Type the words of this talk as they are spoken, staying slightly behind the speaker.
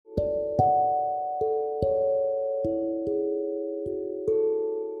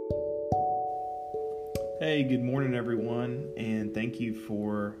Hey, good morning, everyone, and thank you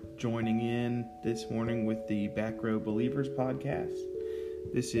for joining in this morning with the Back Row Believers podcast.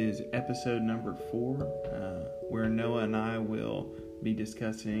 This is episode number 4, where Noah and I will be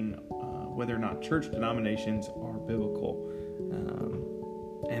discussing whether or not church denominations are biblical.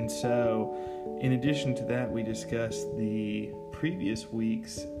 And so, in addition to that, we discussed the previous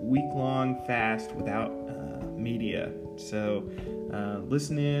week's week-long fast without media. So,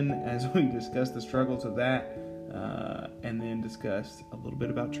 listen in as we discuss the struggles of that, and then discuss a little bit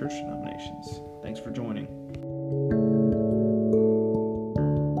about church denominations. Thanks for joining.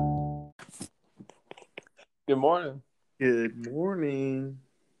 Good morning. Good morning.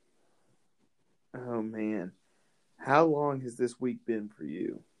 Oh, man. How long has this week been for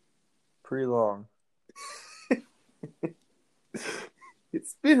you? Pretty long.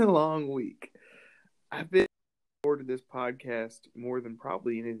 It's been a long week. I've been forward to this podcast more than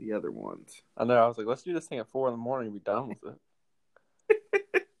probably any of the other ones. I know. I was like, let's do this thing at 4 a.m. and be done with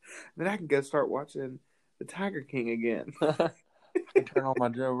it. Then I can go start watching the Tiger King again. I can turn on my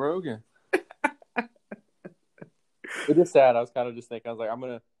Joe Rogan. It is sad. I was kind of just thinking, I was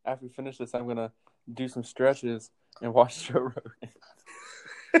like, after we finish this, I'm going to do some stretches and watch Joe Rogan.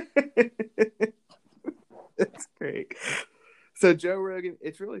 That's great. So Joe Rogan,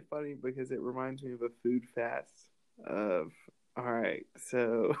 it's really funny because it reminds me of a food fast of, all right,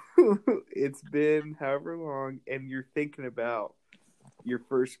 so it's been however long and you're thinking about your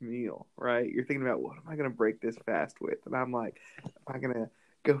first meal, right? You're thinking about, what am I going to break this fast with? And I'm like, am I going to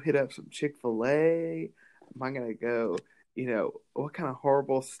go hit up some Chick-fil-A? Am I going to go, what kind of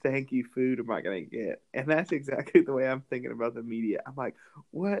horrible, stanky food am I going to get? And that's exactly the way I'm thinking about the media. I'm like,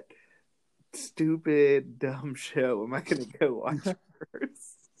 what stupid, dumb show am I going to go watch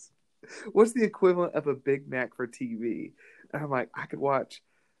first? What's the equivalent of a Big Mac for TV? And I'm like, I could watch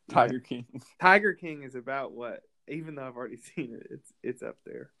Tiger King. Tiger King is about what? Even though I've already seen it, it's up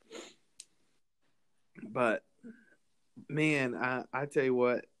there. But man, I tell you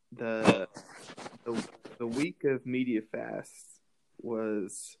what, the week of media fasts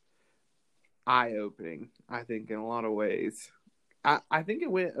was eye-opening, I think, in a lot of ways. I think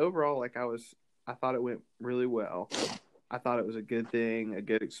it went overall I thought it went really well. I thought it was a good thing, a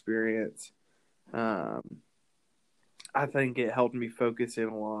good experience. I think it helped me focus in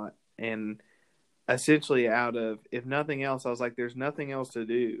a lot. And essentially if nothing else, I was like, there's nothing else to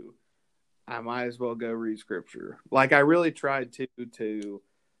do. I might as well go read scripture. Like, I really tried to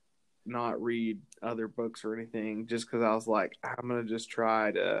not read other books or anything, just because I was like, I'm going to just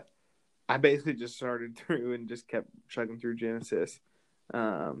try to. I basically just started through and just kept chugging through Genesis.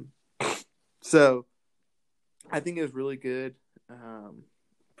 So I think it was really good.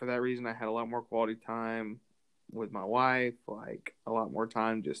 For that reason, I had a lot more quality time with my wife, like a lot more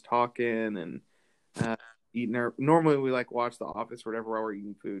time just talking and eating. Normally we watch The Office or whatever while we're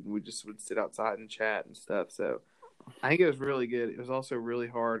eating food, and we just would sit outside and chat and stuff. So I think it was really good. It was also really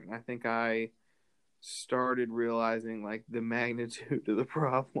hard, and I think I started realizing the magnitude of the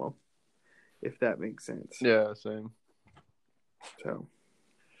problem, if that makes sense. Yeah, same. So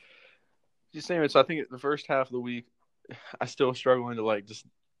So I think the first half of the week, I still struggling to just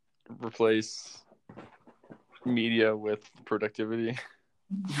replace media with productivity.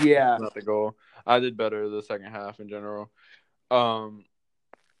 yeah, Not the goal. I did better the second half in general.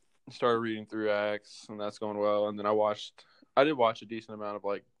 Started reading through Acts, and that's going well. And then I did watch a decent amount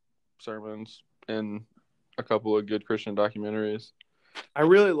of sermons and a couple of good Christian documentaries. I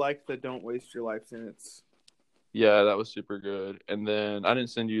really liked the "Don't Waste Your Life" sentence. Yeah, that was super good. And then I didn't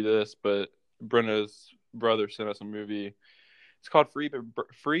send you this, but Brenna's brother sent us a movie. It's called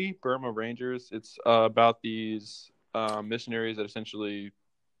Free Burma Rangers. It's about these missionaries that essentially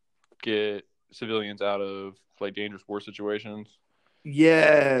get civilians out of dangerous war situations.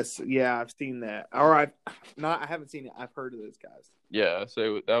 Yes, yeah, I've seen that. Or I haven't seen it. I've heard of those guys. Yeah,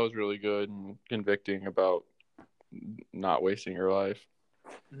 so that was really good and convicting about not wasting your life.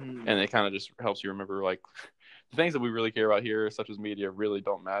 And it kind of just helps you remember the things that we really care about here, such as media, really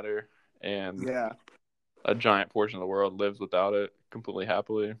don't matter. And yeah, a giant portion of the world lives without it completely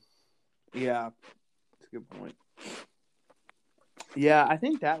happily. yeah, that's a good point. Yeah, I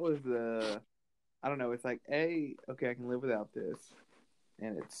think that was I don't know. It's okay, I can live without this,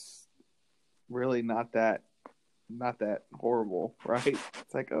 and it's really not that horrible, right?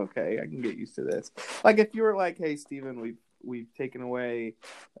 It's okay, I can get used to this. If you were hey, Stephen, we've taken away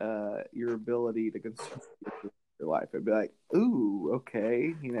your ability to consume your life, I'd be ooh,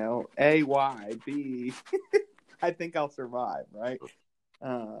 okay, A, Y, B. I think I'll survive, right?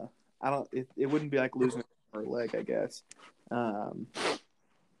 I don't. It wouldn't be like losing a leg, I guess.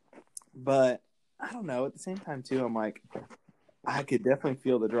 But I don't know. At the same time, too, I'm like, I could definitely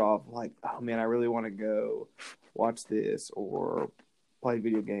feel the draw of like, oh man, I really want to go watch this or play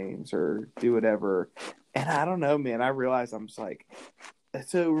video games or do whatever. And I don't know, man. I realize I'm just like,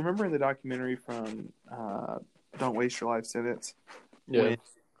 so remember in the documentary from Don't Waste Your Life Sentence? Yeah. When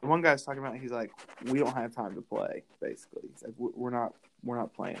the one guy's talking about, he's like, we don't have time to play, basically. He's like, we're not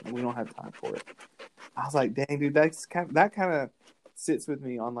playing. We don't have time for it. I was like, dang, dude, that kind of sits with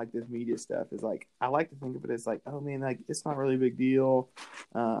me on like this media stuff. Is like, I like to think of it as like, oh man, like it's not really a big deal.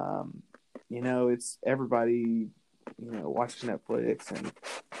 It's everybody, watches Netflix and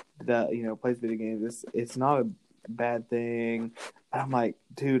plays video games. It's not a bad thing. And I'm like,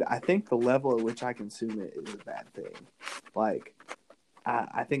 dude, I think the level at which I consume it is a bad thing. Like,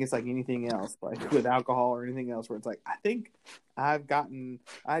 I think it's like anything else, like with alcohol or anything else, where it's like, I think I'd gotten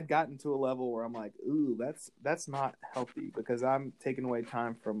to a level where I'm like, ooh, that's not healthy, because I'm taking away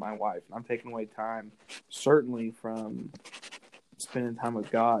time from my wife, and I'm taking away time certainly from spending time with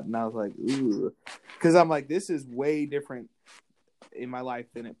God. And I was like, ooh, because I'm like, this is way different in my life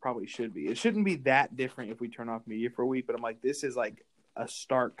than it probably should be. It shouldn't be that different if we turn off media for a week, but I'm like, this is like a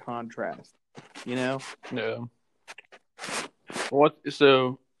stark contrast, Yeah.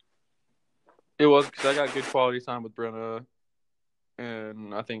 So it was because I got good quality time with Brenna,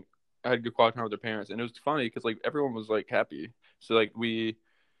 and I think I had good quality time with their parents, and it was funny because like everyone was like happy. So like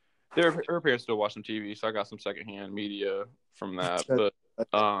her parents still watch some TV, so I got some secondhand media from that. But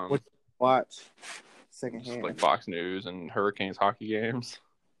what watch secondhand, like Fox News and Hurricanes hockey games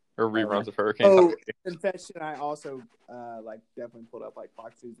or reruns of Hurricanes. Hockey games. Confession, I also definitely pulled up like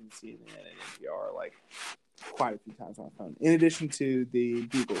Fox News and CNN and NPR like quite a few times on my phone, in addition to the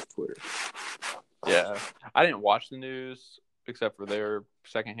Google's Twitter. Yeah, I didn't watch the news except for their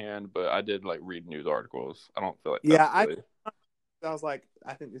secondhand, but I did like read news articles. I don't feel like I was like,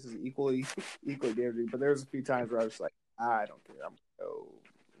 I think this is equally damaging, but there was a few times where I was like, I don't care, I'm gonna go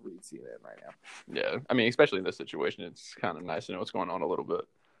read CNN right now. Yeah, I mean, especially in this situation, it's kind of nice to know what's going on a little bit.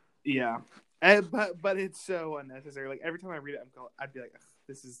 Yeah, but it's so unnecessary. Like every time I read it, I'd be like,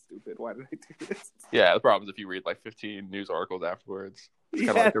 this is stupid. Why did I do this? Yeah, the problem is if you read like 15 news articles afterwards, it's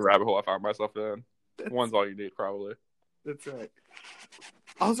kind of like the rabbit hole I found myself in. One's all you need, probably. That's right.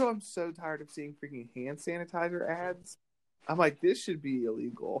 Also, I'm so tired of seeing freaking hand sanitizer ads. I'm like, this should be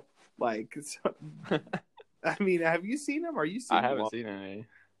illegal. Like, I mean, have you seen them? Are you seeing them? I haven't seen any.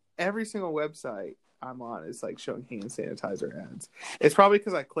 Every single website I'm on is like showing hand sanitizer ads. It's probably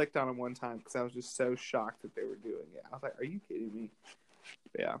because I clicked on them one time because I was just so shocked that they were doing it. I was like, are you kidding me?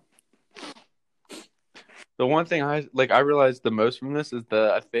 But yeah. The one thing I realized the most from this is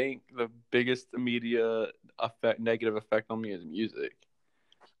that I think the biggest media negative effect on me is music.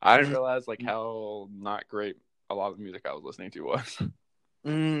 I didn't realize like how not great a lot of the music I was listening to was.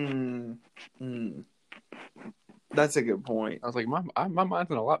 That's a good point. I was like, my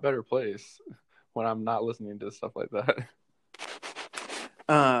mind's in a lot better place when I'm not listening to stuff like that.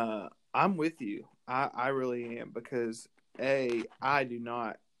 I'm with you. I really am, because I do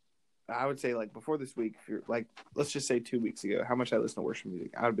not. I would say like before this week, if you're like, let's just say 2 weeks ago, how much I listen to worship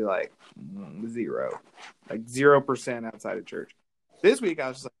music, I would be like 0, like 0% outside of church. This week I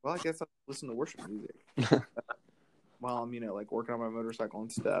was just like, well, I guess I'll listen to worship music while I'm like working on my motorcycle and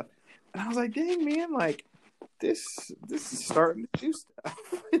stuff. And I was like, dang man, like this is starting to do stuff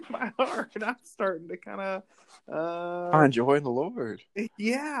in my heart, and I'm starting to kind of find joy in the Lord.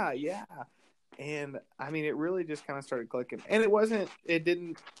 Yeah. And I mean, it really just kind of started clicking. And it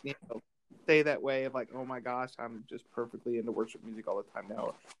didn't stay that way of like, oh my gosh, I'm just perfectly into worship music all the time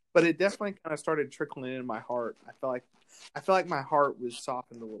now. But it definitely kind of started trickling in my heart. I feel like my heart was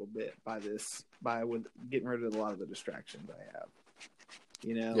softened a little bit by getting rid of a lot of the distractions I have.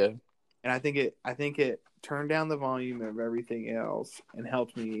 Yeah. And I think it turned down the volume of everything else and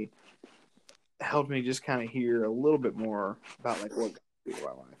helped me just kind of hear a little bit more about like what God can do in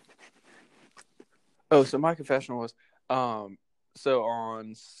my life. Oh, so my confession was, so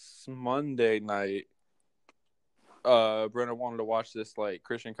on Monday night, Brenna wanted to watch this like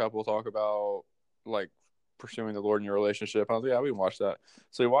Christian couple talk about like pursuing the Lord in your relationship. I was like, yeah, we can watch that.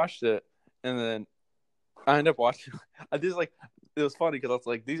 So we watched it, and then I ended up watching. It was funny because I was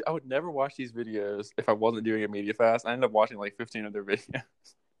like, I would never watch these videos if I wasn't doing a media fast. I ended up watching like 15 of their videos.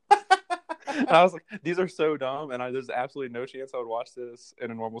 And I was like, these are so dumb, and there's absolutely no chance I would watch this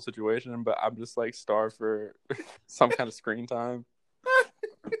in a normal situation, but I'm just like starved for some kind of screen time.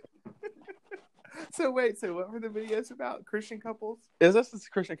 So wait, what were the videos about? Christian couples? Is this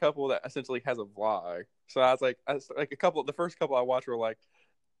Christian couple that essentially has a vlog? So I was like the first couple I watched were like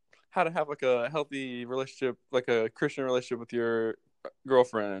how to have like a healthy relationship, like a Christian relationship with your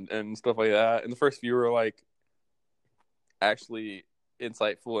girlfriend and stuff like that. And the first few were like actually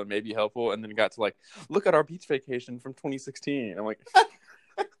insightful and maybe helpful, and then it got to like, look at our beach vacation from 2016. I'm like,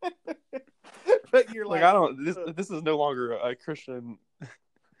 but you're like I don't. This is no longer a Christian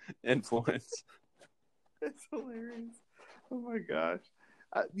influence. That's hilarious. Oh my gosh.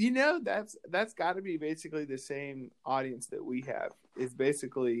 That's got to be basically the same audience that we have. Is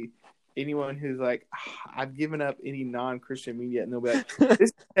basically anyone who's like, I've given up any non-Christian media, and they'll be like, this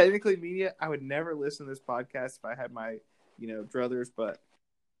is technically media. I would never listen to this podcast if I had my, druthers, but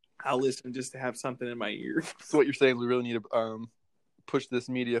I'll listen just to have something in my ear. So what you're saying is we really need to push this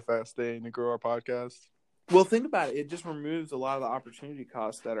media fast thing to grow our podcast. Well, think about it. It just removes a lot of the opportunity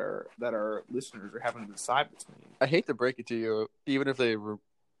costs that our listeners are having to decide between. I hate to break it to you, even if they were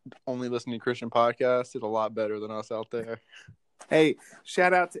only listening to Christian podcasts, it's a lot better than us out there. Hey,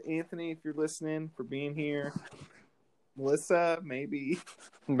 shout out to Anthony if you're listening for being here. Melissa, maybe.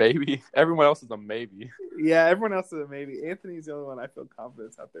 Maybe. Everyone else is a maybe. Yeah, everyone else is a maybe. Anthony's the only one I feel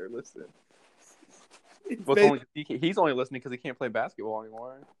confident out there listening. Well, he's only listening because he can't play basketball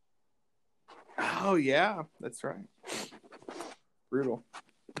anymore. Oh, yeah. That's right. Brutal.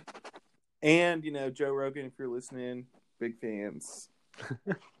 And, Joe Rogan, if you're listening, big fans.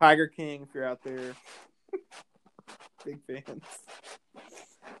 Tiger King, if you're out there, big fans.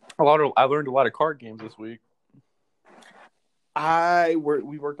 I learned a lot of card games this week.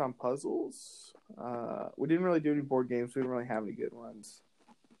 We worked on puzzles. We didn't really do any board games. We didn't really have any good ones.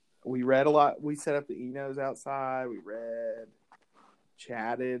 We read a lot. We set up the Enos outside. We read,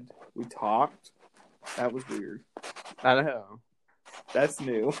 chatted. We talked. That was weird. I know. That's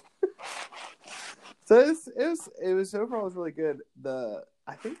new. So it was overall, it was really good.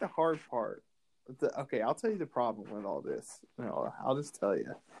 I think the hard part. Okay, I'll tell you the problem with all this. I'll just tell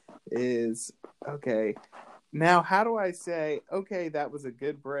you is okay. Now, how do I say, okay, that was a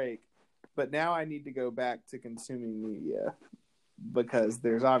good break, but now I need to go back to consuming media because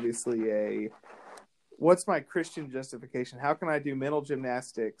there's obviously what's my Christian justification? How can I do mental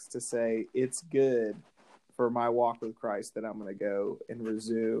gymnastics to say it's good for my walk with Christ that I'm going to go and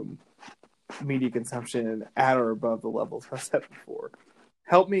resume media consumption at or above the levels I said before?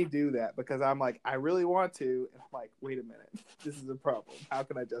 Help me do that because I'm like, I really want to. And I'm like, wait a minute, this is a problem. How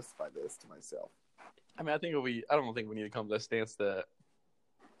can I justify this to myself? I mean, I don't think we need to come to the stance that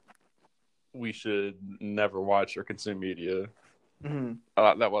we should never watch or consume media. Mm-hmm.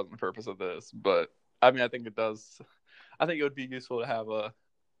 That wasn't the purpose of this, but I mean, I think it does. I think it would be useful to have a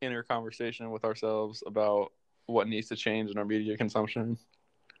inner conversation with ourselves about what needs to change in our media consumption.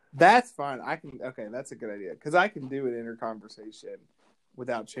 That's fine. Okay, that's a good idea because I can do an inner conversation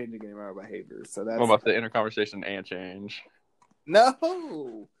without changing any of my behaviors. So that's what about the inner conversation and change?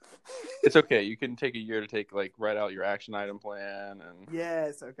 No, it's okay. You can take a year to write out your action item plan and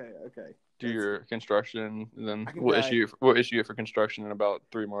yes, okay. Do your construction, and then we'll issue it for construction in about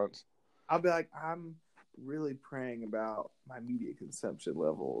 3 months. I'll be like, I'm really praying about my media consumption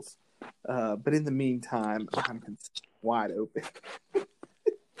levels, but in the meantime, I'm wide open.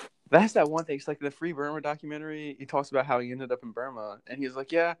 That's that one thing. It's like the Free Burma documentary. He talks about how he ended up in Burma, and he's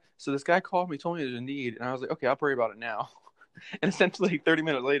like, "Yeah, so this guy called me, told me there's a need," and I was like, "Okay, I'll pray about it now." And essentially, 30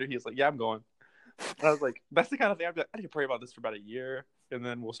 minutes later, he's like, "Yeah, I'm going." And I was like, "That's the kind of thing I'd be like, I need to pray about this for about a year, and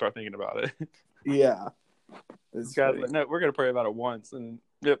then we'll start thinking about it." Yeah. This guy's like, "No, we're gonna pray about it once, and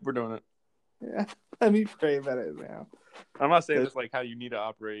yep, we're doing it." Yeah, let me pray about it now. I'm not saying it's like how you need to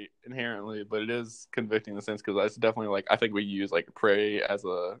operate inherently, but it is convicting in the sense because it's definitely I think we use pray as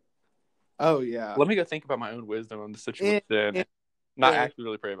a. Oh yeah. Let me go think about my own wisdom on the situation and not actually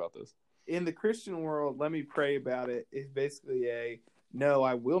really pray about this. In the Christian world, let me pray about it is basically no,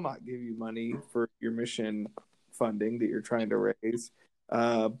 I will not give you money for your mission funding that you're trying to raise,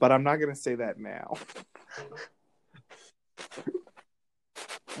 but I'm not going to say that now.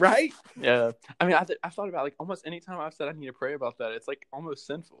 Right? Yeah. I mean, I've thought about almost any time I've said I need to pray about that, it's almost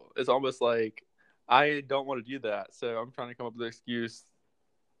sinful. It's almost like I don't want to do that, so I'm trying to come up with an excuse.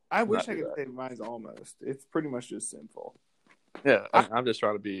 I wish I could say mine's almost. It's pretty much just sinful. Yeah, I'm just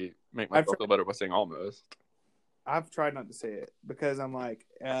trying to make myself feel better by saying almost. I've tried not to say it because I'm like,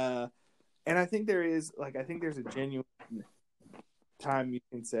 and I think there's a genuine time you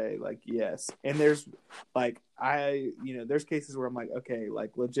can say yes, and there's there's cases where I'm like, okay,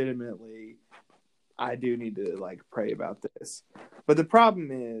 legitimately, I do need to pray about this, but the problem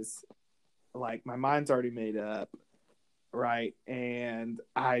is my mind's already made up. Right, and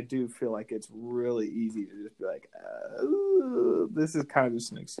I do feel like it's really easy to just be like, this is kind of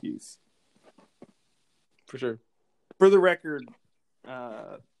just an excuse. For sure. For the record,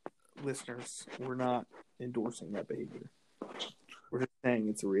 listeners, we're not endorsing that behavior. We're just saying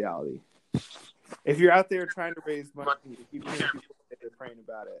it's a reality. If you're out there trying to raise money, if you hear people say they're praying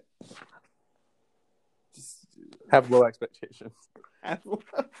about it, just Have low expectations. have low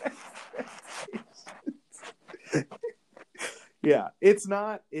expectations. Yeah, it's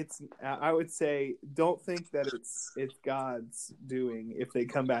not. It's. I would say, don't think that it's God's doing if they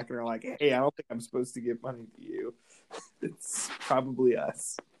come back and are like, "Hey, I don't think I'm supposed to give money to you." It's probably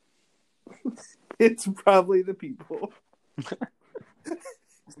us. It's probably the people.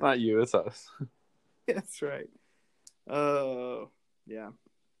 It's not you, it's us. That's right. Oh, yeah.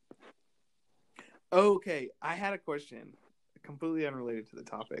 Okay, I had a question, completely unrelated to the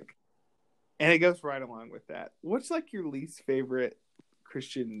topic, and it goes right along with that. What's like your least favorite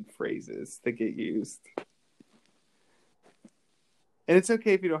Christian phrases that get used? And it's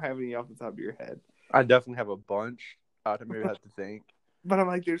okay if you don't have any off the top of your head. I definitely have a bunch. I'd maybe have to think. But I'm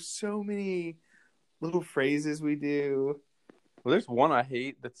like, there's so many little phrases we do. Well, there's one I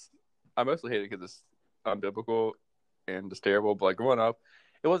hate. I mostly hate it because it's unbiblical and just terrible. But like growing up,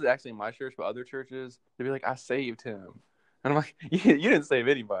 it wasn't actually my church, but other churches, they'd be like, "I saved him," and I'm like, "You didn't save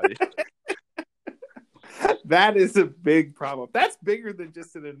anybody." That is a big problem. That's bigger than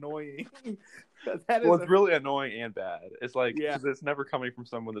just an annoying. That is Well, it's really annoying and bad. It's like, Yeah. 'cause it's never coming from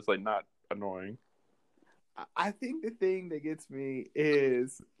someone that's like not annoying. I think the thing that gets me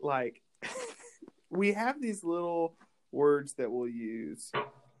is like we have these little words that we'll use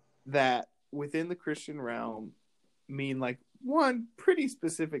that within the Christian realm mean like one pretty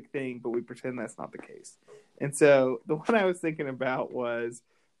specific thing, but we pretend that's not the case. And so the one I was thinking about was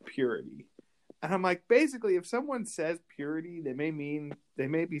purity. And I'm like, basically, if someone says purity, they may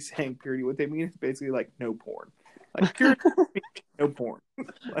be saying purity. What they mean is basically like no porn. Like purity means no porn.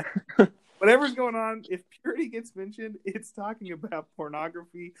 Like, whatever's going on, if purity gets mentioned, it's talking about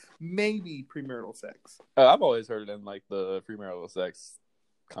pornography, maybe premarital sex. I've always heard it in like the premarital sex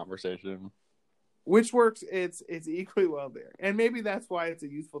conversation. Which works, it's equally well there. And maybe that's why it's a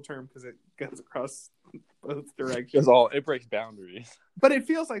useful term, because it goes across both directions. It breaks boundaries. But it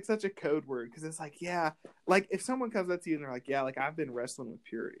feels like such a code word, because it's like, yeah, like if someone comes up to you and they're like, yeah, like I've been wrestling with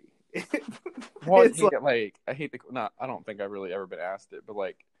purity. Well, It's I don't think I've really ever been asked it, but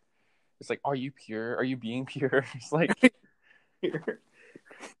like, it's like, are you pure? Are you being pure? It's like,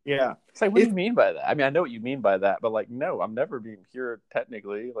 yeah. It's like, what do you mean by that? I mean, I know what you mean by that, but like, no, I'm never being pure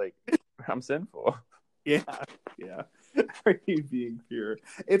technically. Like, I'm sinful. Yeah. Are you being pure?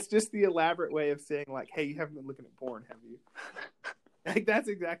 It's just the elaborate way of saying like, hey, you haven't been looking at porn, have you? Like, that's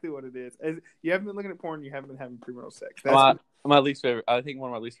exactly what it is. You haven't been looking at porn, you haven't been having premarital sex. That's my least favorite. I think one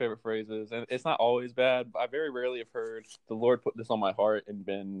of my least favorite phrases, and it's not always bad, but I very rarely have heard the Lord put this on my heart and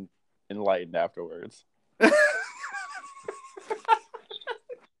been enlightened afterwards.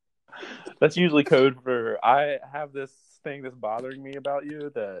 That's usually code for I have this thing that's bothering me about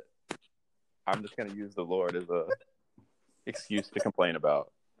you that I'm just going to use the Lord as a excuse to complain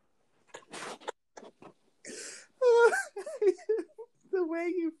about. The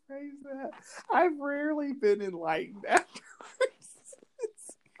way you phrase that, I've rarely been enlightened afterwards.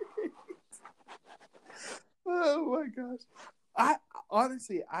 It's great. Oh my gosh.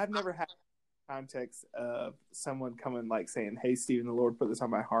 I've never had context of someone coming like saying, hey Stephen, the Lord put this on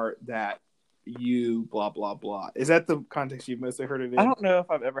my heart that you blah blah blah. Is that the context you've mostly heard it in? I don't know if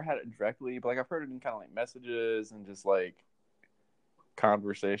I've ever had it directly, but like I've heard it in kind of like messages and just like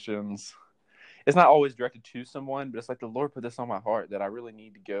conversations. It's not always directed to someone, but it's like the Lord put this on my heart that I really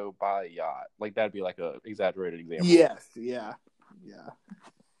need to go buy a yacht. Like that'd be like a exaggerated example. Yes, yeah.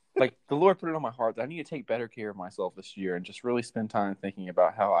 Like the Lord put it on my heart that I need to take better care of myself this year and just really spend time thinking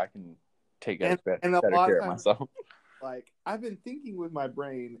about how I can take better care of myself. Like, I've been thinking with my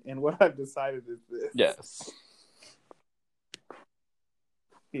brain, and what I've decided is this. Yes.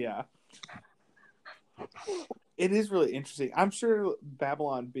 Yeah. It is really interesting. I'm sure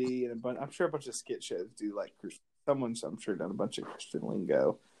Babylon Bee and I'm sure a bunch of skit shows do like someone's I'm sure done a bunch of Christian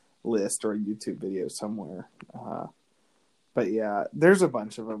lingo list or a YouTube video somewhere. But yeah, there's a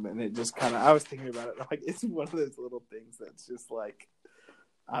bunch of them, and it just kind of I was thinking about it like it's one of those little things that's just like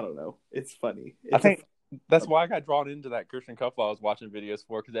I don't know. It's funny. I think that's why I got drawn into that Christian couple I was watching videos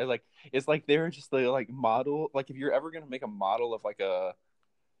for, because it's like they're just the like model. Like if you're ever gonna make a model of like a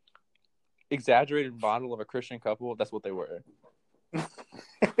exaggerated model of a Christian couple, that's what they were.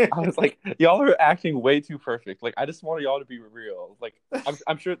 I was like, y'all are acting way too perfect. Like I just want y'all to be real. Like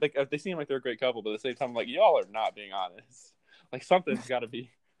I'm sure like they seem like they're a great couple, but at the same time, like y'all are not being honest. Like something's got to be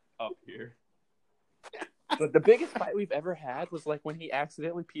up here. But the biggest fight we've ever had was like when he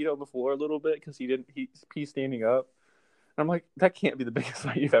accidentally peed on the floor a little bit because he pee standing up. And I'm like, that can't be the biggest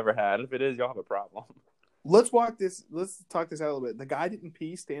fight you've ever had. If it is, y'all have a problem. Let's talk this out a little bit. The guy didn't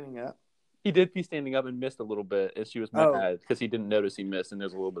pee standing up. He did pee standing up and missed a little bit, and she was mad because he didn't notice he missed, and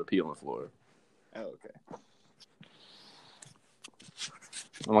there's a little bit of pee on the floor. Oh, okay.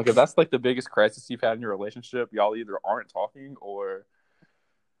 I'm like, if that's like the biggest crisis you've had in your relationship, y'all either aren't talking or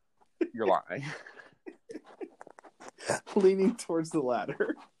you're lying. Leaning towards the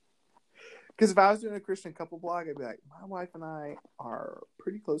latter. Because if I was doing a Christian couple blog, I'd be like, my wife and I are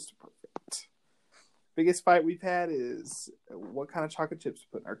pretty close to perfect. Biggest fight we've had is what kind of chocolate chips to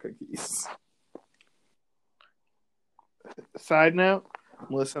put in our cookies. Side note,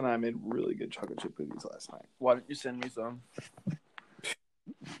 Melissa and I made really good chocolate chip cookies last night. Why didn't you send me some?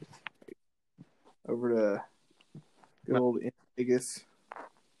 Over to good old Vegas.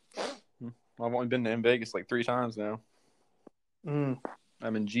 I've only been in Vegas like 3 times now. I'm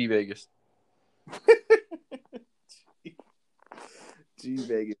in G Vegas. G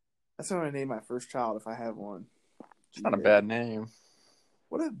Vegas. That's what I'm gonna name my first child if I have one. It's not a bad name.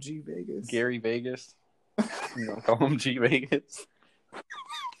 What up, G Vegas? Gary Vegas. You know, call him G Vegas.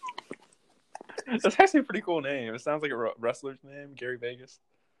 That's actually a pretty cool name. It sounds like a wrestler's name, Gary Vegas.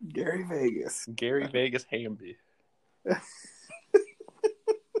 Gary Vegas. Gary Vegas Hamby.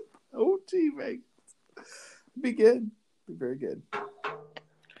 Oh, G Vegas. Be good. Be very good.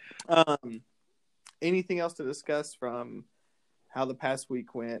 Anything else to discuss from how the past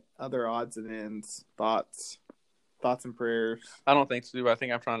week went? Other odds and ends, thoughts and prayers. I don't think so. I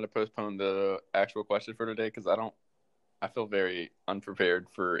think I'm trying to postpone the actual question for today because I feel very unprepared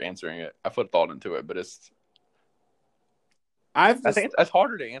for answering it. I put thought into it, but I think it's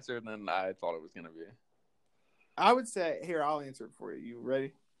harder to answer than I thought it was going to be. I would say, here, I'll answer it for you. You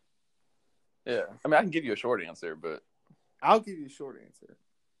ready? Yeah. I mean, I can give you a short answer, but I'll give you a short answer.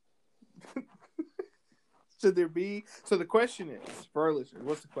 So the question is, for our listeners,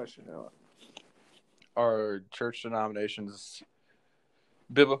 what's the question, Noah? Are church denominations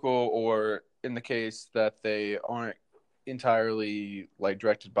biblical, or in the case that they aren't entirely like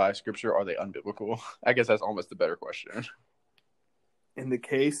directed by Scripture, are they unbiblical? I guess that's almost the better question. In the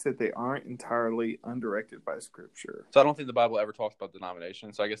case that they aren't entirely undirected by Scripture. So I don't think the Bible ever talks about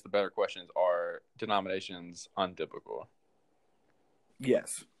denominations. So I guess the better questions are denominations unbiblical?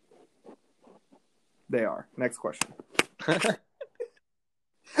 Yes. They are. Next question.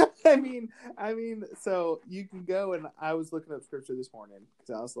 I mean, so you can go, and I was looking up Scripture this morning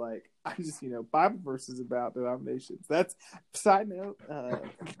because I was like, I just, Bible verses about denominations. That's side note,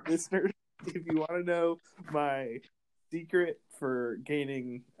 listeners. If you want to know my secret for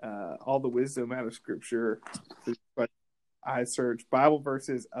gaining all the wisdom out of Scripture, I search Bible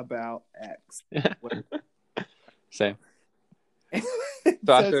verses about X. Same.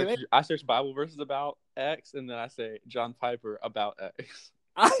 So I search Bible verses about X, and then I say John Piper about X.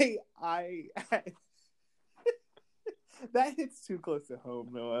 I that hits too close to home,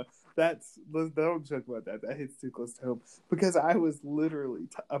 Noah. Don't joke about that. That hits too close to home because I was literally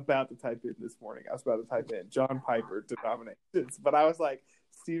about to type in this morning. I was about to type in John Piper denominations, but I was like,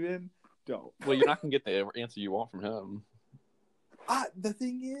 Steven, don't. Well, you're not gonna get the answer you want from him. The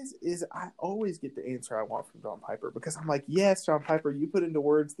thing is I always get the answer I want from John Piper because I'm like, yes, John Piper, you put into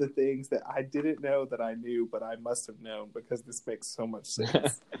words the things that I didn't know that I knew, but I must have known because this makes so much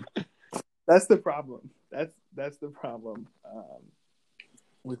sense. That's the problem. That's the problem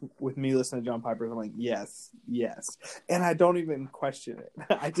with me listening to John Piper. I'm like, yes, and I don't even question it.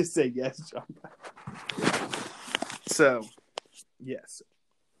 I just say yes, John Piper. So, yes.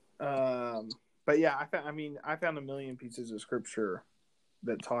 But yeah, I found a million pieces of Scripture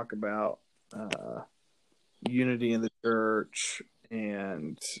that talk about unity in the church,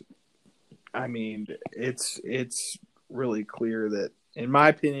 and I mean, it's really clear that, in my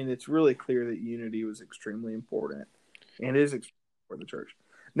opinion, it's really clear that unity was extremely important, and is extremely important for the church.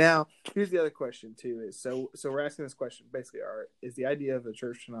 Now, here's the other question too: is so we're asking this question basically: is the idea of a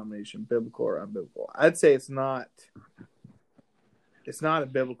church denomination biblical or unbiblical? I'd say it's not. It's not a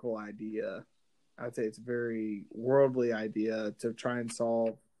biblical idea. I'd say it's a very worldly idea to try and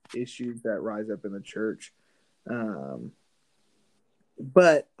solve issues that rise up in the church.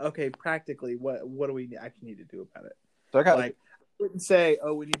 But okay, practically, what do we actually need to do about it? So I wouldn't say,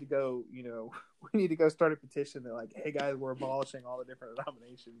 oh, we need to go, we need to go start a petition that, like, hey guys, we're abolishing all the different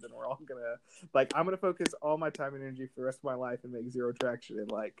denominations, and we're all gonna, like, I'm gonna focus all my time and energy for the rest of my life and make zero traction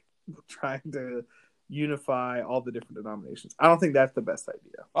and like trying to unify all the different denominations. I don't think that's the best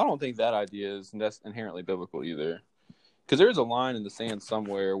idea. I don't think that idea is that's inherently biblical either, because there is a line in the sand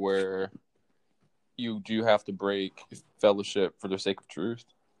somewhere where you do have to break fellowship for the sake of truth.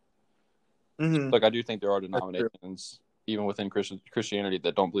 Mm-hmm. Like, I do think there are denominations even within Christianity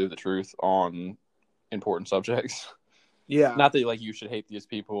that don't believe the truth on important subjects. Yeah. Not that like you should hate these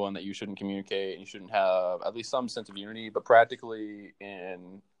people and that you shouldn't communicate and you shouldn't have at least some sense of unity, but practically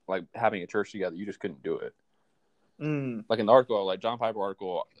in like having a church together, you just couldn't do it. Like in the article, like John Piper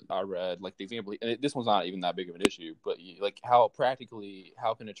article I read, like the example, and this one's not even that big of an issue, but like how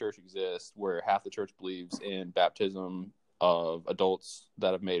can a church exist where half the church believes in baptism of adults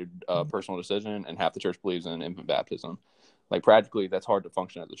that have made a personal decision and half the church believes in infant baptism? Like practically, that's hard to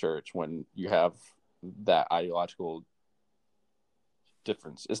function as a church when you have that ideological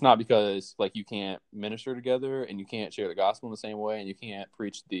difference. It's not because like you can't minister together and you can't share the gospel in the same way and you can't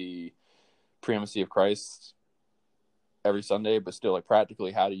preach the preeminency of Christ every Sunday, but still like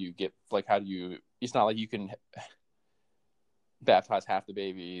practically it's not like you can baptize half the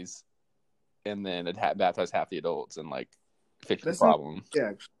babies and then baptize half the adults and like fix the problem.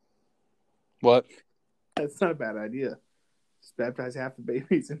 Yeah. What? That's not a bad idea. Just baptize half the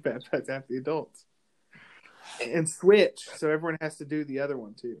babies and baptize half the adults. And switch, so everyone has to do the other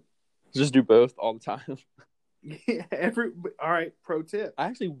one too. Just do both all the time. Yeah, all right. Pro tip: I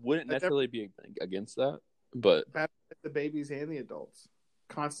actually wouldn't necessarily be against that, but baptize the babies and the adults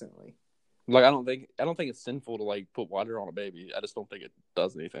constantly. Like I don't think it's sinful to like put water on a baby. I just don't think it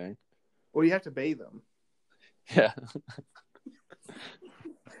does anything. Well, you have to bathe them. Yeah.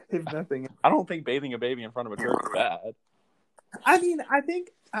 If nothing, I don't think bathing a baby in front of a church is bad. I mean, I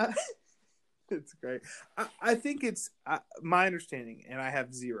think. It's great. I think it's my understanding, and I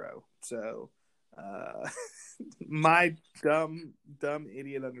have zero. So, my dumb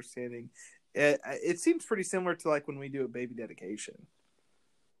idiot understanding, it seems pretty similar to like when we do a baby dedication.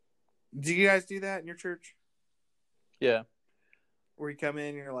 Do you guys do that in your church? Yeah. Where you come in,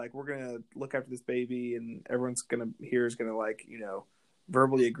 and you're like, we're gonna look after this baby, and everyone's gonna like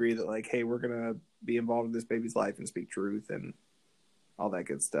verbally agree that like, hey, we're gonna be involved in this baby's life and speak truth and all that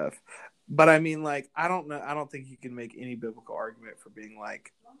good stuff. But I mean, like, I don't know. I don't think you can make any biblical argument for being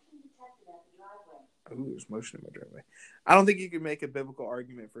like, "Ooh, there's motion in my driveway." I don't think you can make a biblical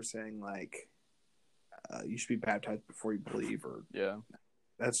argument for saying like, you should be baptized before you believe, or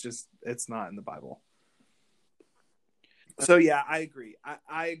it's not in the Bible. So yeah, I agree.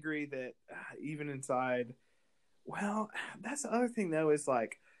 I agree that even inside, well, that's the other thing though. Is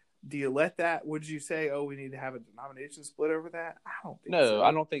like, do you let that? Would you say, "Oh, we need to have a denomination split over that"? I don't think so. No,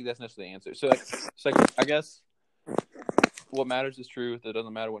 I don't think that's necessarily the answer. So, like, I guess what matters is truth. It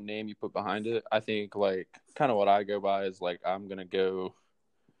doesn't matter what name you put behind it. I think, like, kind of what I go by is like, I'm gonna go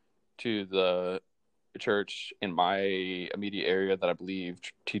to the church in my immediate area that I believe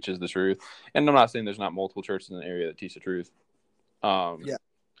teaches the truth. And I'm not saying there's not multiple churches in the area that teach the truth. Yeah.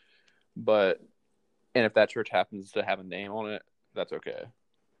 But if that church happens to have a name on it, that's okay.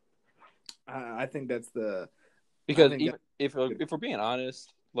 I think that's the because if we're being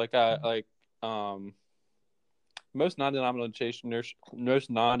honest, like most non-denominational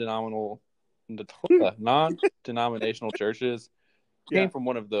churches came from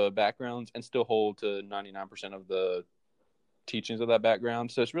one of the backgrounds and still hold to 99% of the teachings of that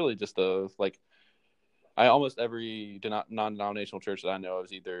background. So it's really just almost every non-denominational church that I know of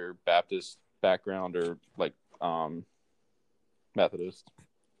is either Baptist background or like Methodist.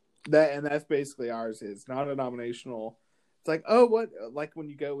 That's basically ours. Is non-denominational. It's like, oh, what? Like when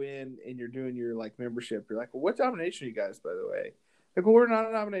you go in and you're doing your like membership, you're like, well, what denomination are you guys, by the way? Like, well, we're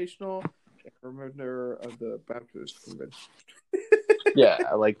non-denominational. Member of the Baptist Convention. Yeah,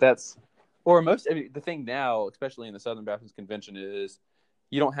 like that's, or the thing now, especially in the Southern Baptist Convention, is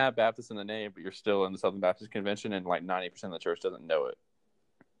you don't have Baptist in the name, but you're still in the Southern Baptist Convention, and like 90% of the church doesn't know it.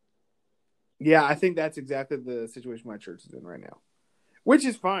 Yeah, I think that's exactly the situation my church is in right now. Which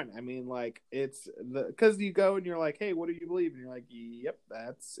is fine. I mean, like, it's because you go and you're like, hey, what do you believe? And you're like, yep,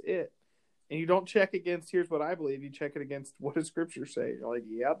 that's it. And you don't check against, here's what I believe. You check it against what does Scripture say? You're like,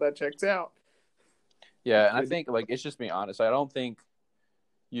 yeah, that checks out. Yeah, and I think, like, it's just being honest. I don't think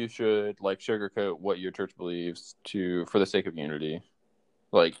you should, like, sugarcoat what your church believes for the sake of unity.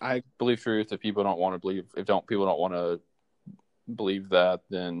 Like, I believe truth. If people don't want to believe, people don't want to believe that,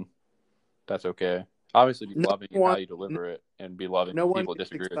 then that's okay. Obviously, be loving in how you deliver it, and be loving if people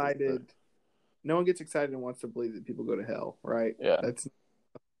disagree with it. No one gets excited and wants to believe that people go to hell, right? Yeah. That's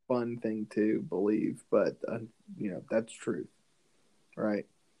a fun thing to believe, but, that's truth, right?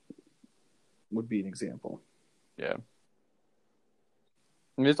 Would be an example. Yeah.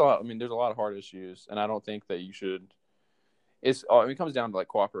 There's a lot of hard issues, and I don't think that you should. It comes down to like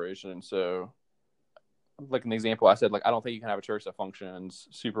cooperation. So, like an example, I said, like, I don't think you can have a church that functions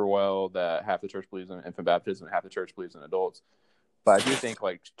super well that half the church believes in infant baptism and half the church believes in adults. But I do think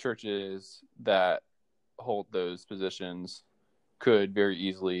like churches that hold those positions could very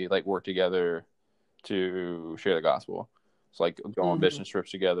easily like work together to share the gospel. It's like go on mission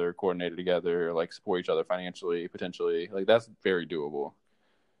trips together, coordinated together, like support each other financially, potentially. Like that's very doable.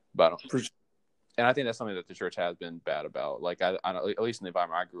 But and I think that's something that the church has been bad about. Like I at least in the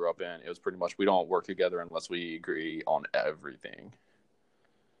environment I grew up in, it was pretty much we don't work together unless we agree on everything.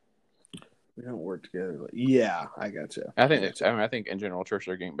 We don't work together. Yeah, I gotcha. I think in general, churches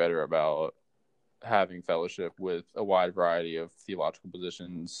are getting better about having fellowship with a wide variety of theological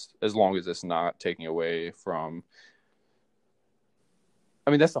positions, as long as it's not taking away from.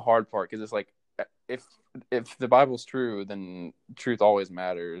 I mean, that's the hard part, because it's like if the Bible's true, then truth always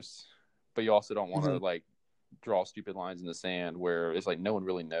matters, but you also don't want to like draw stupid lines in the sand where it's like no one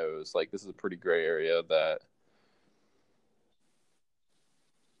really knows. Like this is a pretty gray area that.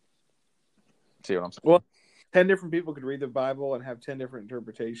 See what I'm saying? Well, 10 different people could read the Bible and have 10 different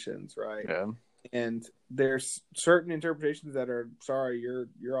interpretations, right? Yeah. And there's certain interpretations that are, sorry,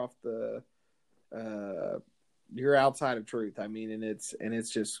 you're off the, you're outside of truth. I mean, and it's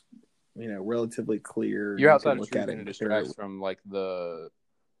just, relatively clear. You're outside of truth, and it distracts from like the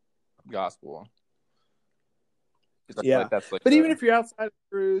gospel. Yeah, but even if you're outside of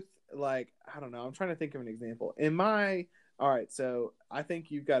truth, like I don't know, I'm trying to think of an example. All right, so I think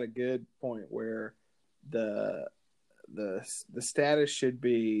you've got a good point where the status should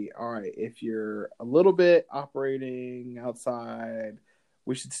be, all right, if you're a little bit operating outside,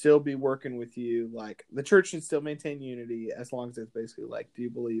 we should still be working with you. Like the church should still maintain unity, as long as it's basically like, do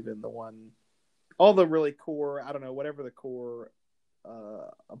you believe in the one, all the really core, I don't know, whatever the core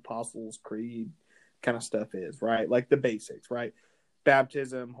Apostles' Creed kind of stuff is, right? Like the basics, right?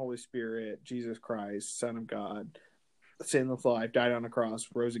 Baptism, Holy Spirit, Jesus Christ, Son of God, sinless life, died on a cross,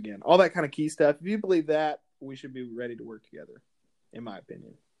 rose again, all that kind of key stuff. If you believe that, we should be ready to work together, in my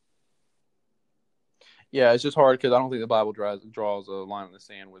opinion. Yeah, it's just hard because I don't think the Bible draws a line in the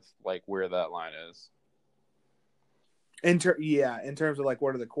sand with like where that line is. In terms of like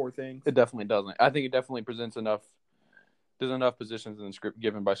what are the core things? It definitely doesn't. I think it definitely presents enough. There's enough positions in the script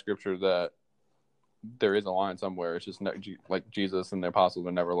given by Scripture that there is a line somewhere. It's just like Jesus and the apostles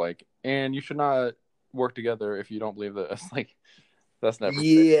are never like, and you should not work together if you don't believe this. Like that's never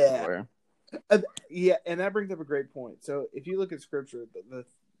anywhere. Yeah, and that brings up a great point. So if you look at Scripture,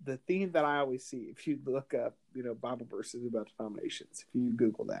 the theme that I always see, if you look up, Bible verses about denominations, if you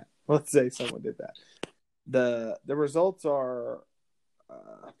Google that, let's say someone did that, the results are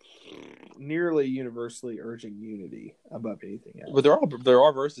nearly universally urging unity above anything else. But there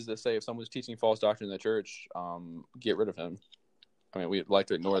are verses that say if someone's teaching false doctrine in the church, get rid of him. I mean, we'd like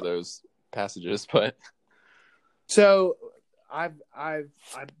to ignore those passages, but so I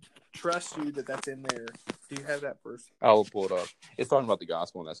trust you that's in there. Do you have that verse? I'll pull it up. It's talking about the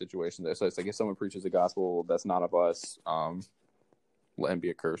gospel in that situation. So it's like if someone preaches the gospel that's not of us, let him be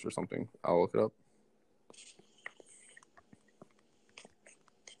accursed or something. I'll look it up.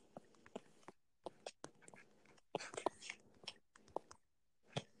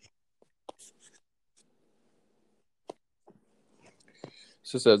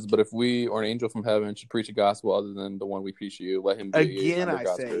 So it says, but if we or an angel from heaven should preach a gospel other than the one we preach to you, let him be again. I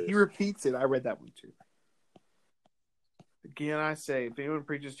God's say curse. He repeats it. I read that one too. Again, I say, if anyone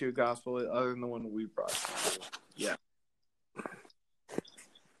preaches to you a gospel other than the one we brought, yeah.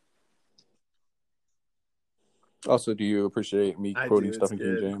 Also, do you appreciate me quoting stuff in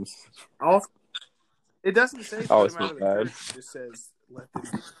King James? Also, it doesn't say put him out of the church. It just says let them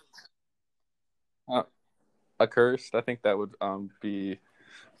be. Accursed. I think that would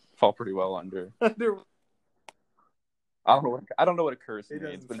fall pretty well under. I don't know what accursed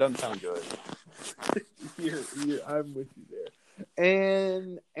means, but it doesn't sound good. I'm with you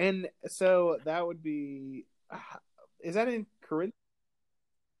there. And so that would be. Is that in Corinthians?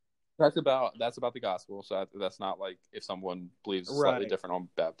 That's about the gospel. So that's not like if someone believes slightly different on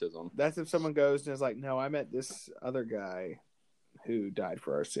baptism. That's if someone goes and is like, no, I met this other guy who died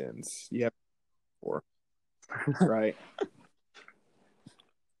for our sins. Yep. Right.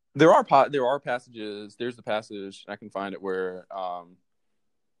 There are passages. There's the passage I can find it where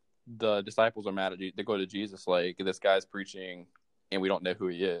the disciples are mad at they go to Jesus like, this guy's preaching and we don't know who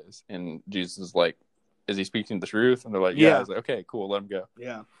he is, and Jesus is like, is he speaking the truth? And they're like, yeah. I was like, okay, cool, let him go.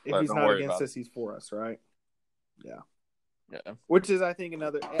 Yeah, if he's not against us, he's for us, right? Yeah. Which is, I think,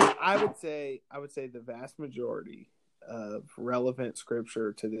 another. I would say the vast majority of relevant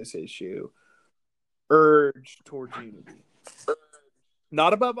Scripture to this issue urge towards unity.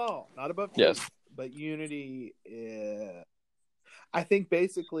 Not above all, not above truth, yes, but unity. I think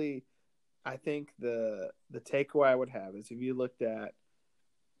basically, the takeaway I would have is if you looked at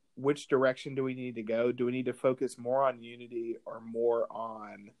which direction do we need to go? Do we need to focus more on unity or more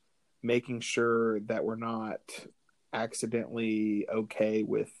on making sure that we're not accidentally okay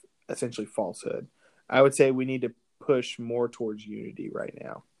with essentially falsehood. I would say we need to push more towards unity right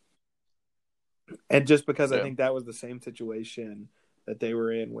now. And just because I think that was the same situation that they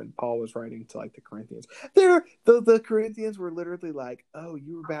were in when Paul was writing to like the Corinthians. The Corinthians were literally like, "Oh,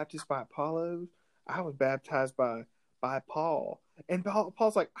 you were baptized by Apollos? I was baptized by Paul." And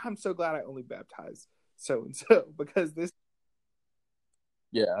Paul's like, "I'm so glad I only baptized so and so because this."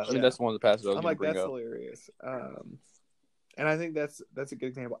 Yeah, I mean that's one of the passages I was I'm going like, to bring that's up. hilarious. And I think that's a good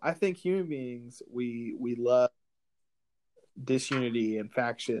example. I think human beings we love disunity and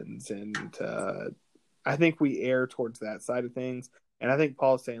factions, and I think we err towards that side of things. And I think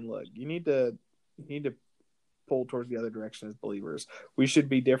Paul's saying, look, you need to pull towards the other direction as believers. We should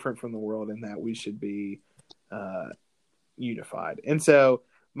be different from the world in that we should be unified. And so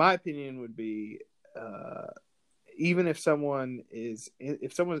my opinion would be, even if someone's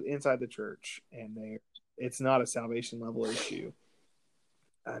inside the church and it's not a salvation level issue,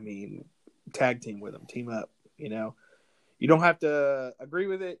 I mean, tag team with them, team up. You don't have to agree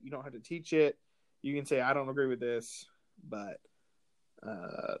with it. You don't have to teach it. You can say, I don't agree with this, but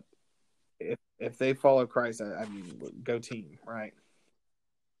if they follow Christ, I mean, go team, right?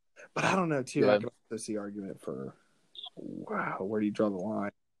 But I don't know, too. Yeah. I can also see argument for, wow, where do you draw the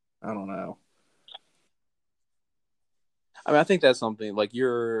line? I don't know. I mean, I think that's something like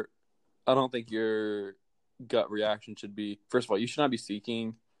I don't think your gut reaction should be, first of all, you should not be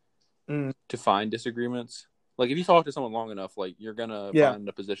seeking to find disagreements. Like if you talk to someone long enough, like you're going to find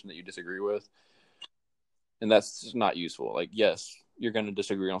a position that you disagree with. And that's not useful. Like, yes, you're going to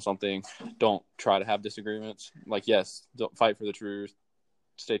disagree on something. Don't try to have disagreements. Like, yes, don't fight for the truth.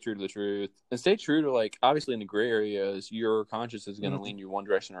 Stay true to the truth. And stay true to, like, obviously in the gray areas, your conscience is going to lean you one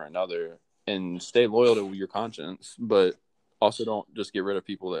direction or another. And stay loyal to your conscience. But also don't just get rid of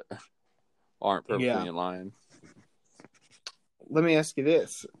people that aren't perfectly in line. Let me ask you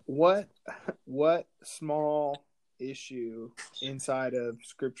this. What small issue inside of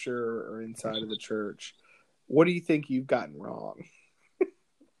Scripture or inside of the church, what do you think you've gotten wrong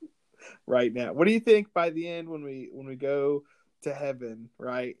right now? What do you think by the end when we go to heaven,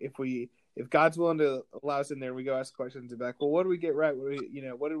 right? If God's willing to allow us in there, we go ask questions about, well, what do we get right?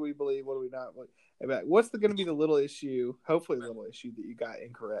 What do we believe? What do we not? What's going to be the little issue, hopefully a little issue that you got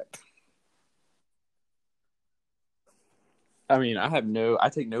incorrect? I mean, I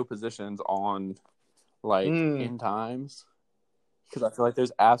take no positions on like end times because I feel like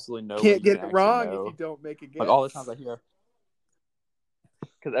there's absolutely no way can't get it wrong know. if you don't make a guess. Like all the times I hear,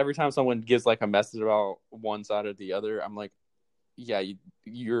 because every time someone gives like a message about one side or the other, I'm like, yeah,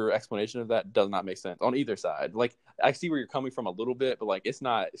 your explanation of that does not make sense on either side. Like I see where you're coming from a little bit, but like it's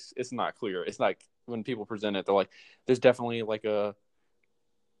not clear. It's like when people present it, they're like, there's definitely like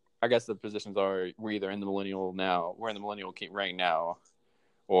I guess the positions are we're either in the millennial now, we're in the millennial reign now,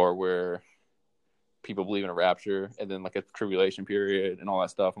 or we're people believe in a rapture and then like a tribulation period and all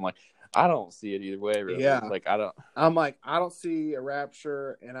that stuff. I'm like, I don't see it either way, really. Yeah. Like I don't see a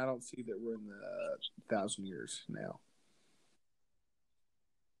rapture, and I don't see that we're in the 1,000 years now.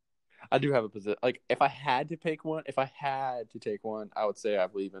 I do have a position. Like if I had to take one, I would say I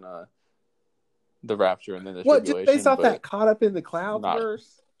believe in the rapture and then the tribulation. Just based off that caught up in the clouds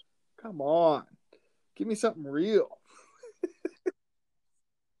verse? Come on. Give me something real.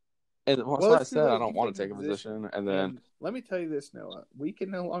 And that's why I said I don't want to take a position. And then let me tell you this, Noah. We can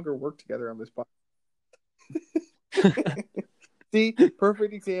no longer work together on this podcast. See,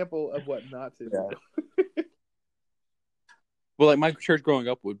 perfect example of what not to do. Well, like my church growing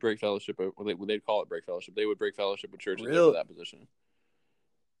up would break fellowship. They'd call it break fellowship. They would break fellowship with churches over that position.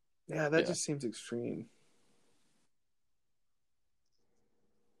 Yeah, that just seems extreme.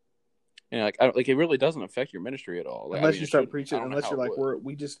 And like it really doesn't affect your ministry at all. Like, unless you start preaching, unless you're like,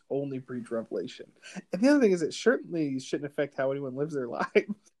 we just only preach Revelation. And the other thing is, it certainly shouldn't affect how anyone lives their life.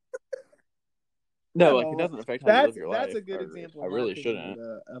 No, like it doesn't affect how you live your life. That's a good example. I really shouldn't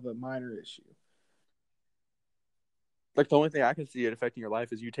of a minor issue. Like the only thing I can see it affecting your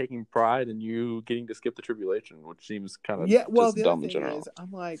life is you taking pride and you getting to skip the tribulation, which seems kind of just dumb in general. Is,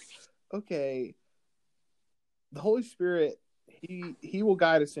 I'm like, okay, the Holy Spirit, he will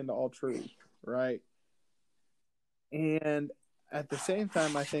guide us into all truth, right? And at the same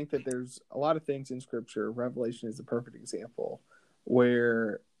time, I think that there's a lot of things in Scripture. Revelation is a perfect example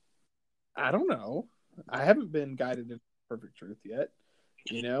where I don't know. I haven't been guided into perfect truth yet.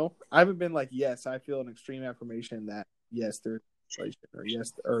 I haven't been like, yes, I feel an extreme affirmation that yes, there's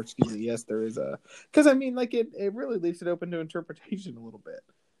yes, there is a, because I mean, like it really leaves it open to interpretation a little bit,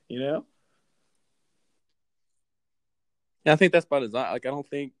 Yeah, I think that's by design. Like I don't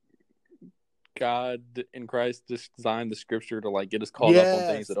think God in Christ just designed the scripture to like get us caught up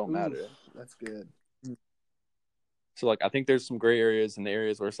on things that don't matter. That's good. So like I think there's some gray areas in the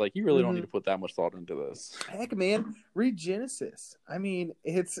areas where it's like you really don't need to put that much thought into this. Heck, man, read Genesis. I mean,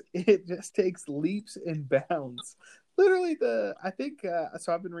 it just takes leaps and bounds. Literally, so I've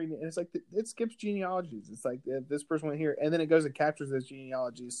been reading it, and it's like it skips genealogies. It's like this person went here, and then it goes and captures those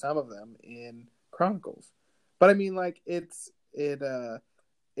genealogies, some of them in Chronicles. But I mean, like it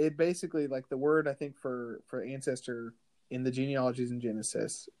basically, like, the word I think for ancestor in the genealogies in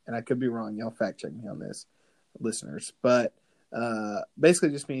Genesis, and I could be wrong. Y'all fact check me on this, listeners. But basically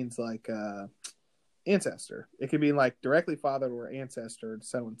just means like ancestor. It could be like directly fathered or ancestor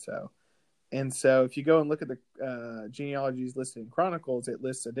so and so. And so if you go and look at the genealogies listed in Chronicles, it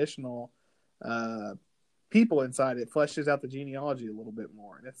lists additional people inside. It fleshes out the genealogy a little bit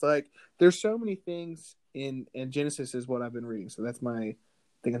more. And it's like there's so many things in Genesis is what I've been reading. So that's my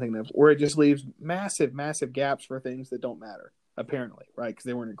thing I'm thinking of, where it just leaves massive, massive gaps for things that don't matter, apparently, right? Because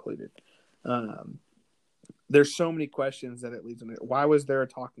they weren't included. There's so many questions that it leads them to. Why was there a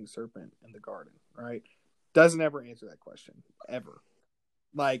talking serpent in the garden, right? Doesn't ever answer that question, ever.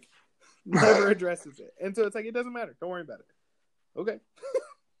 Like, never addresses it. And so it's like, it doesn't matter. Don't worry about it. Okay.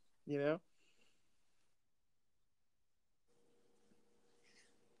 You know?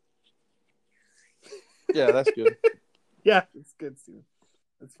 Yeah, that's good. Yeah, it's good, Steven.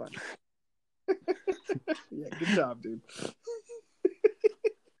 That's fine. Yeah, good job, dude.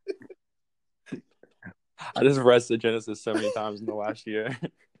 I just read the Genesis so many times in the last year.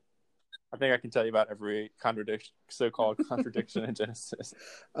 I think I can tell you about every so-called contradiction in Genesis.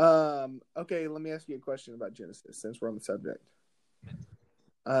 Okay, let me ask you a question about Genesis, since we're on the subject.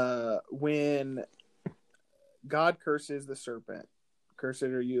 When God curses the serpent, "Cursed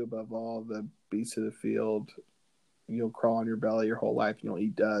are you above all the beasts of the field. You'll crawl on your belly your whole life, and you'll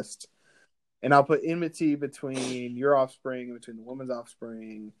eat dust. And I'll put enmity between your offspring and between the woman's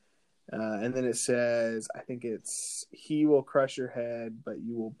offspring." And then it says, I think it's, "He will crush your head, but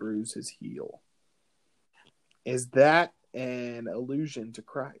you will bruise his heel." Is that an allusion to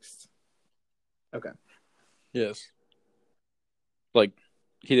Christ? Okay. Yes. Like,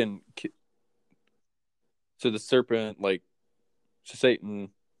 he didn't... So the serpent, like, so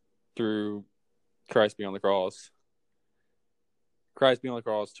Satan, through Christ being on the cross,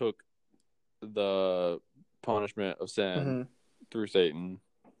 took the punishment of sin through Satan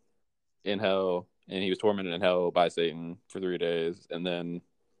in hell, and he was tormented in hell by Satan for 3 days, and then,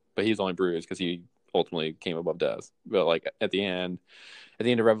 but he's only bruised because he ultimately came above death. But like at the end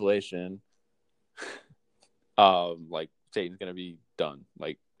of Revelation, like Satan's gonna be done.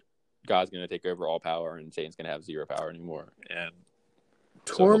 Like God's gonna take over all power, and Satan's gonna have zero power anymore. And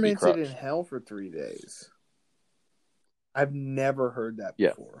tormented in hell for 3 days. I've never heard that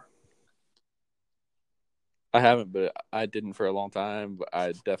before. I haven't, but I didn't for a long time. But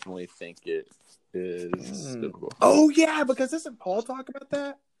I definitely think it is biblical. Oh yeah, because doesn't Paul talk about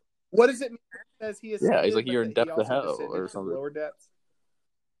that? What does it mean? It says he ascended, he's like, you're in depth of hell or something. Lower depths.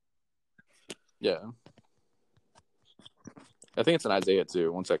 Yeah, I think it's in Isaiah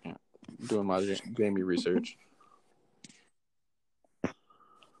too. 1 second, I'm doing my Jamie research.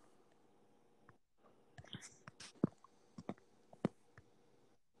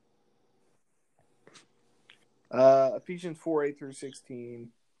 Ephesians 4:8-16.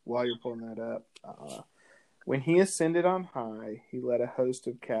 While you're pulling that up, when he ascended on high, he led a host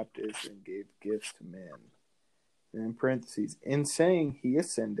of captives and gave gifts to men. And in parentheses, in saying he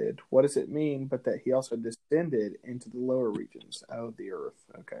ascended, what does it mean but that he also descended into the lower regions of the earth?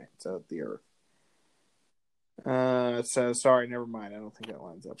 Okay, so the earth. So sorry, never mind. I don't think that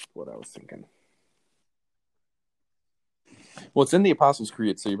lines up with what I was thinking. Well, it's in the Apostles'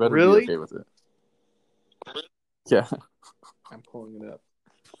 Creed, so you better be okay with it. Yeah, I'm pulling it up.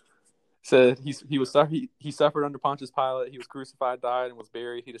 Said he suffered under Pontius Pilate. He was crucified, died, and was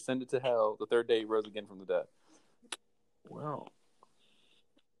buried. He descended to hell. The third day he rose again from the dead. Well,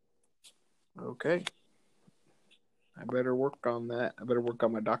 okay. I better work on that. I better work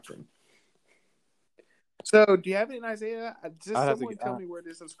on my doctrine. So, do you have it in Isaiah? Just someone tell me where it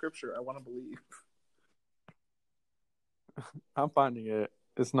is in Scripture. I want to believe. I'm finding it.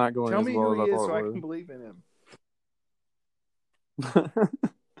 It's not going Tell as me well who as he I is thought so it I would. can believe in him.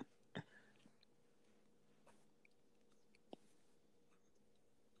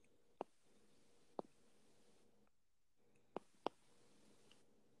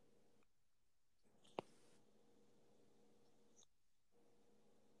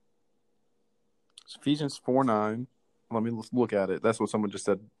 Ephesians 4:9. Let me look at it. That's what someone just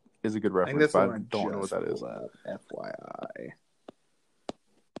said is a good reference, but I don't know what that is. FYI.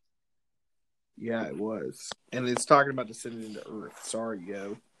 Yeah, it was. And it's talking about descending into earth. Sorry,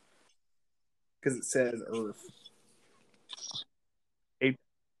 yo. Because it says earth.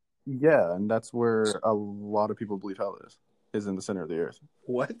 Yeah, and that's where a lot of people believe hell is in the center of the earth.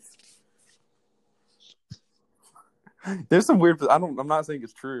 What? There's some weird. I'm not saying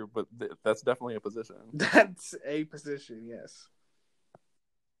it's true, but that's definitely a position. That's a position, yes.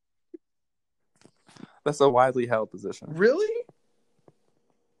 That's a widely held position. Really?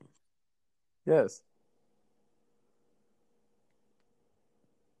 Yes.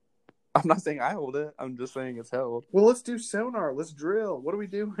 I'm not saying I hold it. I'm just saying it's held. Well, let's do sonar. Let's drill. What are we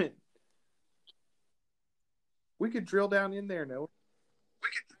doing? We could drill down in there, Noah.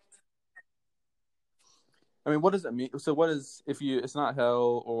 I mean, what does it mean? So, what is it's not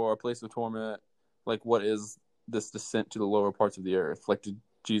hell or a place of torment? Like, what is this descent to the lower parts of the earth? Like, did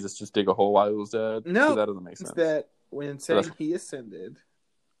Jesus just dig a hole while he was dead? No, that doesn't make sense. It's that when saying he ascended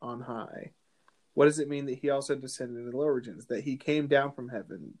on high, what does it mean that he also descended into the lower regions? That he came down from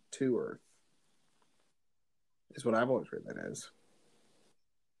heaven to earth is what I've always read that as.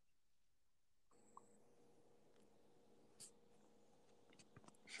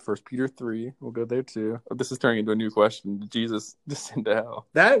 First Peter 3, we'll go there too. Oh, this is turning into a new question. Did Jesus descend to hell?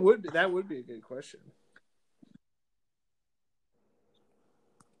 That would be a good question.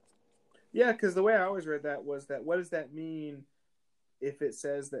 Yeah, because the way I always read that was that what does that mean if it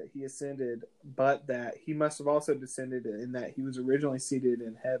says that he ascended, but that he must have also descended in that he was originally seated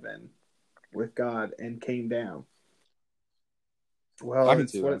in heaven with God and came down? Well,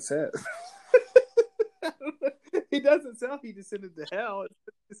 that's what it says. He doesn't say he descended to hell. It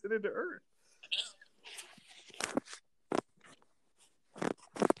descended to earth.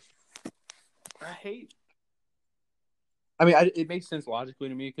 I mean, it makes sense logically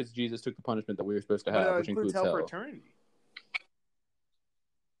to me because Jesus took the punishment that we were supposed to have, which includes hell. For eternity.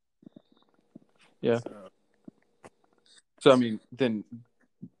 Yeah. So I mean, then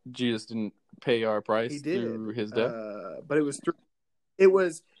Jesus didn't pay our price through his death, but it was through. It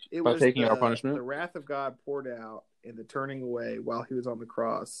was taking our punishment. The wrath of God poured out in the turning away while he was on the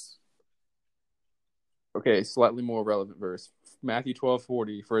cross. Okay, slightly more relevant verse. Matthew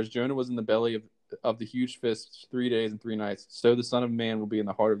 12:40. For as Jonah was in the belly of the huge fish 3 days and 3 nights, so the Son of Man will be in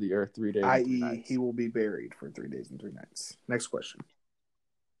the heart of the earth 3 days and 3 nights. I.e., he will be buried for 3 days and 3 nights. Next question.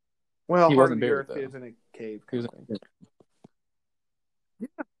 Well, he wasn't buried, though. He was in a cave. Yeah.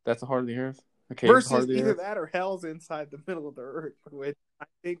 That's the heart of the earth? Okay, versus either that or hell's inside the middle of the earth. Which I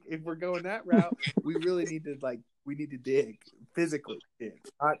think if we're going that route, we really need to dig, physically dig,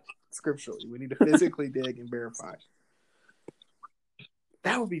 not scripturally. We need to physically dig and verify.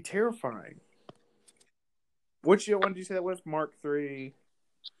 That would be terrifying. Which one did you say that was? Mark 3.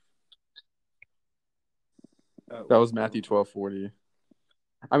 That was Matthew 12:40.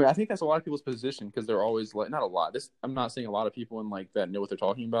 I mean, I think that's a lot of people's position because they're always like, not a lot. I'm not saying a lot of people in like that know what they're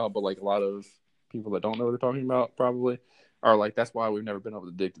talking about, but like a lot of people that don't know what they're talking about probably are like, that's why we've never been able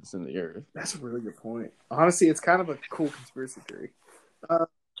to dig to the center of the earth. That's a really good point. Honestly, it's kind of a cool conspiracy theory. I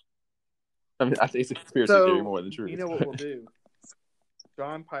mean, I think it's a conspiracy theory more than true. You know what we'll do?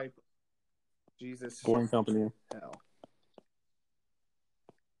 John Piper, Jesus, Boring Company, hell.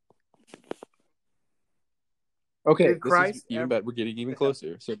 Okay, this is even better. We're getting even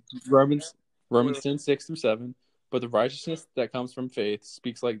closer. So Romans 10:6-7. But the righteousness that comes from faith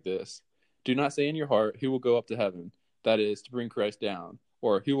speaks like this: do not say in your heart, who will go up to heaven? That is, to bring Christ down.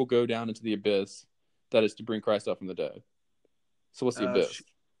 Or who will go down into the abyss? That is, to bring Christ up from the dead. So what's the abyss?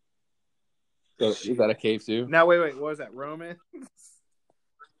 So is that a cave too? Now, wait. What was that? Romans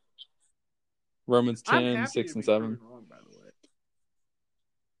 10:6-7. Wrong, by the way.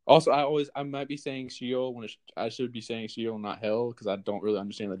 Also, I might be saying Sheol when I should be saying Sheol, not hell, because I don't really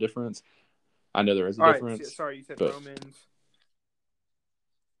understand the difference. I know there is a difference. Right, sorry, you said Romans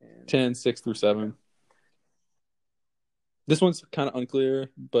 10:6-7. This one's kind of unclear,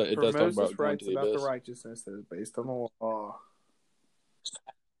 but it does talk about going to the abyss. The righteousness that is based on the law,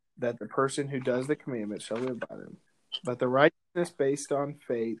 that the person who does the commandments shall live by them. But the righteousness based on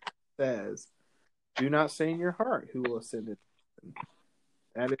faith says, do not say in your heart, who will ascend into heaven.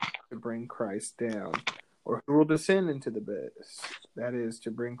 That is to bring Christ down. Or who will descend into the abyss. That is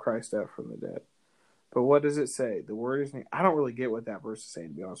to bring Christ up from the dead. But what does it say? The word is... I don't really get what that verse is saying,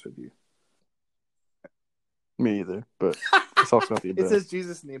 to be honest with you. Me either, but it talks about the abyss. It says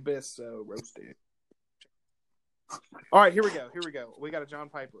Jesus in the abyss, so roasted. All right, here we go. We got a John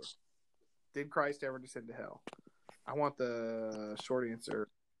Piper. Did Christ ever descend to hell? I want the short answer.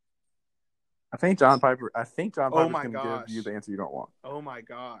 I think John Piper's going to give you the answer you don't want. Oh my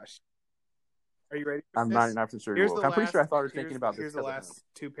gosh. Are you ready? I'm 99% sure you will. I'm pretty sure I thought you were thinking about this. Here's the last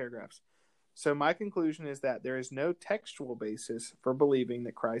 2 paragraphs. So my conclusion is that there is no textual basis for believing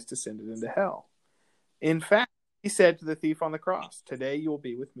that Christ descended into hell. In fact, he said to the thief on the cross, "Today you will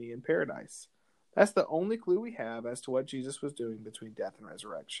be with me in paradise." That's the only clue we have as to what Jesus was doing between death and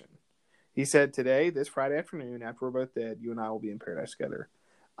resurrection. He said, "Today, this Friday afternoon, after we're both dead, you and I will be in paradise together."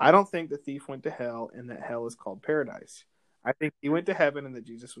 I don't think the thief went to hell and that hell is called paradise. I think he went to heaven and that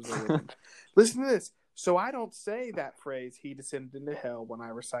Jesus was there with him. Listen to this. So I don't say that phrase, "he descended into hell," when I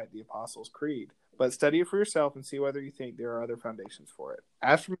recite the Apostles' Creed. But study it for yourself and see whether you think there are other foundations for it.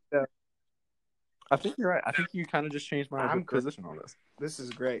 As for me, I think you're right. I think you kind of just changed my I'm position on this. this is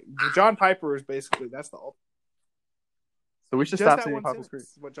great. John Piper is basically, that's the ultimate. So we should Just stop that saying one Apostles' sentence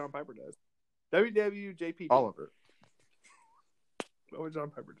Creed. is what John Piper does. WWJPD. All of it. What would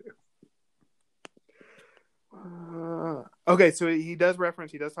John Piper do? Okay, so he does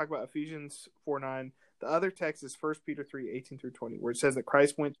talk about Ephesians 4:9. The other text is 1 Peter 3:18 through 20, where it says that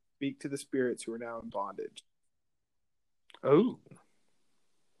Christ went to speak to the spirits who are now in bondage. Oh.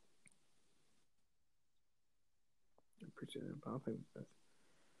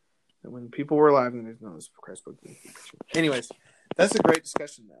 And when people were alive, and there's no Christ spoke to them. Anyways, that's a great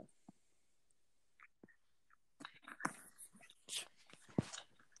discussion now.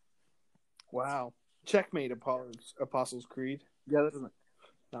 Wow. Checkmate, Apostles' Creed. Yeah, that doesn't.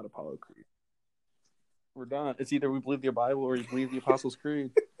 Not Apollo Creed. We're done. It's either we believe the Bible or you believe the Apostles'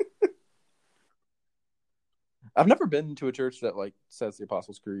 Creed. I've never been to a church that like says the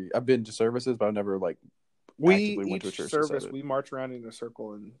Apostles' Creed. I've been to services, but I've never like actively went to a church that said it. We march around in a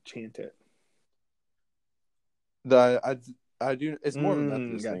circle and chant it. I do. It's more of a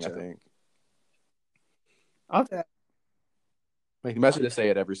Methodist thing, I think. Like the Methodists say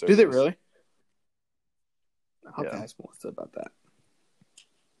it every service. Do they really? I'll Yeah. ask Melissa about that.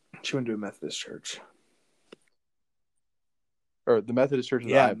 She went to a Methodist church. Or the Methodist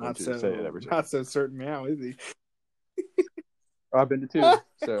churches I've been to say it every service. Not so certain now, is he? I've been to two,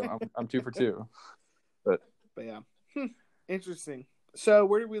 so I'm 2 for 2. But yeah, interesting. So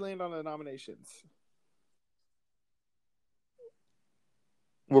where did we land on the denominations?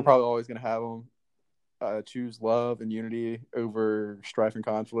 We're probably always going to have them choose love and unity over strife and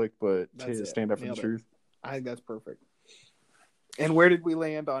conflict, but to stand up for the truth. I think that's perfect. And where did we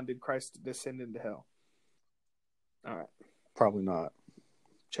land on? Did Christ descend into hell? All right. Probably not.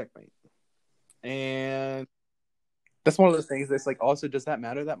 Checkmate. And that's one of those things that's like, also, does that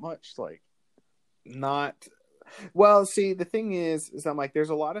matter that much? Like, not. Well, see, the thing is I'm like, there's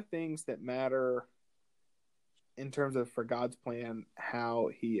a lot of things that matter in terms of for God's plan,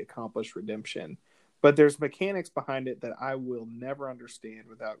 how he accomplished redemption. But there's mechanics behind it that I will never understand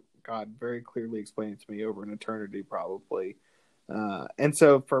without God very clearly explaining to me over an eternity, probably. And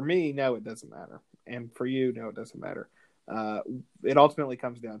so for me, no, it doesn't matter. And for you, no, it doesn't matter. It ultimately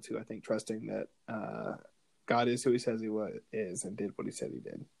comes down to, I think, trusting that God is who he says he is and did what he said he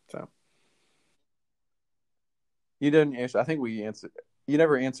did. So you didn't answer. I think we answered. You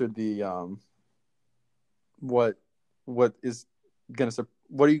never answered the what is going to.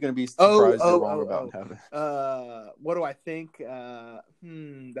 What are you going to be surprised you're wrong about in heaven? What do I think?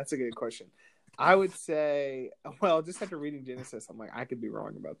 That's a good question. I would say, well, just after reading Genesis, I'm like, I could be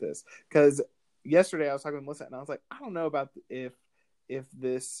wrong about this. Because yesterday I was talking with Melissa, and I was like, I don't know about if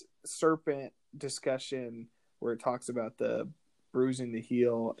this serpent discussion where it talks about the bruising the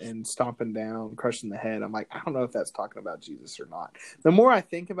heel and stomping down, crushing the head, I'm like, I don't know if that's talking about Jesus or not. The more I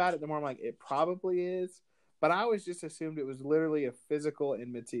think about it, the more I'm like, it probably is. But I always just assumed it was literally a physical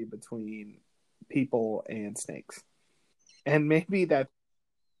enmity between people and snakes. And maybe that.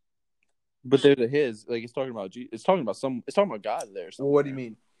 But they're his. Like, it's talking about it's talking about God there. Well, what do you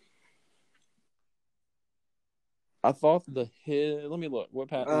mean? I thought let me look. What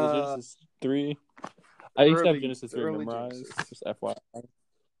passage was Genesis 3? I used to have Genesis 3 memorized. Genesis. Just FYI.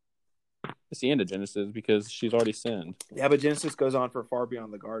 It's the end of Genesis because she's already sinned. Yeah, but Genesis goes on for far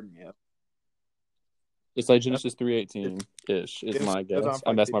beyond the garden yet. It's like Genesis 3:18-ish is my guess.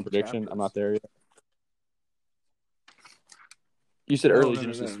 That's my prediction. I'm not there yet. You said early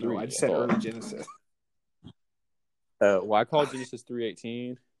Genesis 3. I just said early Genesis. Well, I called Genesis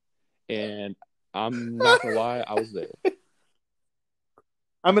 3:18, and I'm not going to lie, I was there.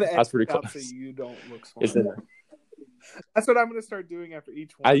 I'm going to edit it out so you don't look smart. That's what I'm going to start doing after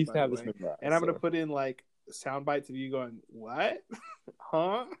each one. I used to have this memorized. And I'm going to put in like sound bites of you going, what?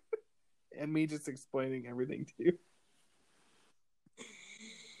 Huh? And me just explaining everything to you.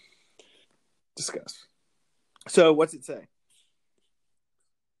 Discuss. So, what's it say?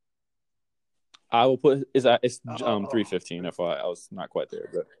 I will put it's 3:15. FYI, I was not quite there,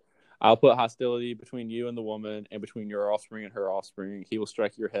 but I'll put hostility between you and the woman, and between your offspring and her offspring. He will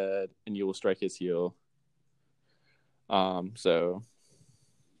strike your head, and you will strike his heel. So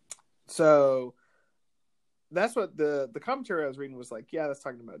that's what the commentary I was reading was like. Yeah, that's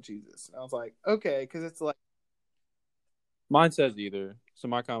talking about Jesus. And I was like, okay, because it's like mine says either. So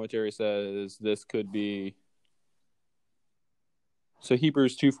my commentary says this could be. So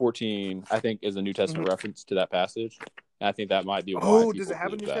Hebrews 2:14, I think, is a New Testament reference to that passage. And I think that might be why. Oh, does it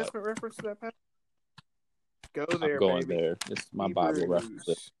have a New Testament reference to that passage? Go there, I'm going baby. there. It's my Hebrews Bible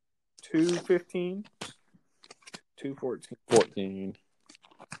reference. 2:15, 2:14, 14.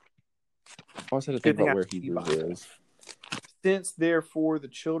 I always had to think about where Hebrews is. Since therefore the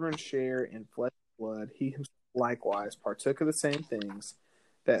children share in flesh and blood, he himself likewise partook of the same things,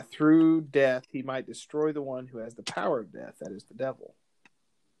 that through death he might destroy the one who has the power of death, that is the devil,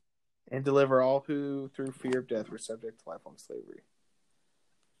 and deliver all who through fear of death were subject to lifelong slavery.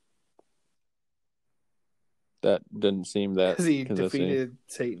 That didn't seem that because he defeated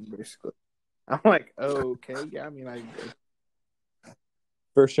Satan, basically. I'm like, okay, yeah. I mean,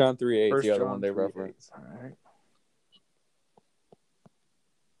 1 John 3:8 is the other one they reference. All right.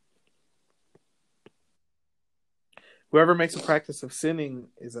 Whoever makes a practice of sinning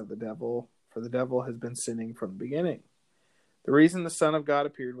is of the devil, for the devil has been sinning from the beginning. The reason the Son of God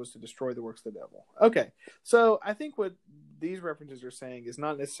appeared was to destroy the works of the devil. Okay, so I think what these references are saying is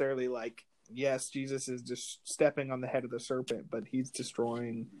not necessarily like, yes, Jesus is just stepping on the head of the serpent, but he's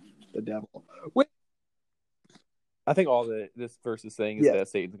destroying the devil. I think all that this verse is saying is that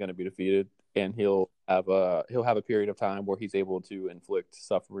Satan's going to be defeated, and he'll have a period of time where he's able to inflict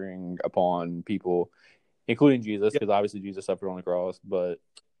suffering upon people, including Jesus, because obviously Jesus suffered on the cross, but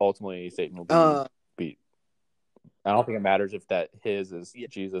ultimately Satan will be beat. I don't think it matters if that his is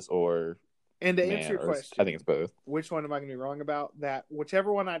Jesus or and to answer your question, I think it's both. Which one am I going to be wrong about? That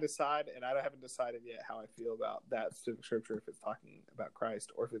whichever one I decide, and I haven't decided yet how I feel about that scripture, if it's talking about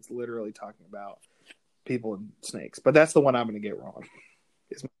Christ or if it's literally talking about people and snakes. But that's the one I'm going to get wrong.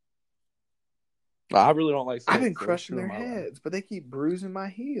 I really don't like snakes. I've been crushing their heads, but they keep bruising my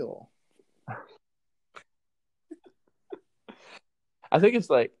heel. I think it's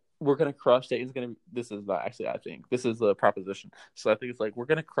like we're gonna crush Satan's gonna. This is not actually. I think this is a proposition. So I think it's like we're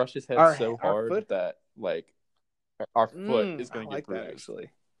gonna crush his head so hard that like our foot is gonna get bruised. That, actually.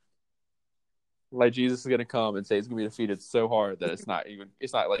 Like Jesus is gonna come and Satan's gonna be defeated so hard that it's not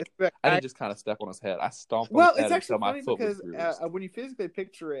like I didn't just kind of step on his head. I stomped on his head until my foot was bruised. When you physically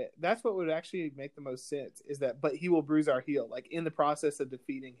picture it, that's what would actually make the most sense. Is that, but he will bruise our heel. Like in the process of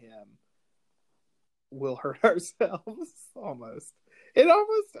defeating him, we'll hurt ourselves almost. It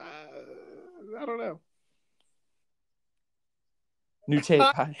almost, I don't know. New take,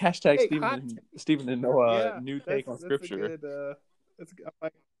 hashtag Stephen and Noah, new take on scripture.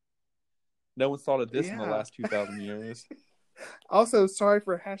 No one's thought of this in the last 2,000 years. Also, sorry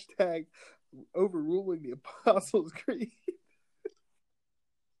for hashtag overruling the Apostles' Creed.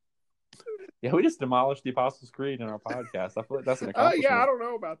 Yeah, we just demolished the Apostles' Creed in our podcast. I feel like that's an accomplishment. Oh, yeah, I don't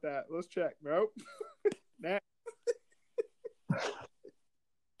know about that. Let's check. Nope.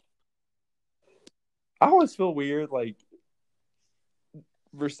 I always feel weird, like,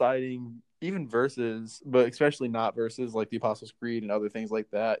 reciting even verses, but especially not verses like the Apostles' Creed and other things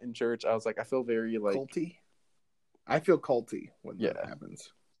like that in church. I was like, I feel very, like... culty? I feel culty when that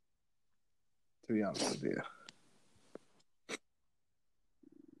happens. To be honest with you.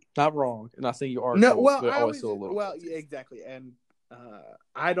 Not wrong. I'm not saying you are no, cult, well, but I always feel a little well, yeah, exactly. And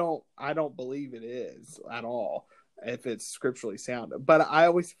I don't believe it is at all if it's scripturally sound. But I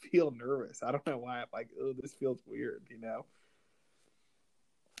always feel nervous. I don't know why. I'm like, oh, this feels weird, you know?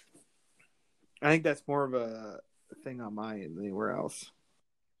 I think that's more of a thing on my end than anywhere else.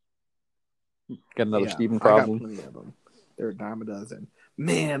 Got another Stephen problem. I got plenty of them. They're a dime a dozen.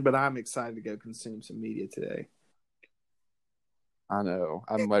 Man, but I'm excited to go consume some media today. I know.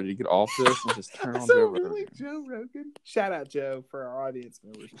 I'm ready to get off this and just turn on Joe Rogan. Joe Rogan. Shout out Joe for our audience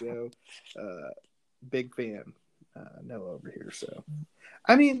members. Joe, big fan. Noah over here. So,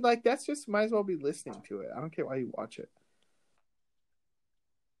 I mean, like that's just might as well be listening to it. I don't care why you watch it.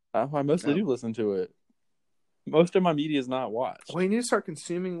 I mostly do listen to it. Most of my media is not watched. Well, you need to start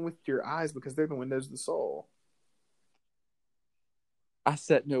consuming with your eyes because they're the windows of the soul. I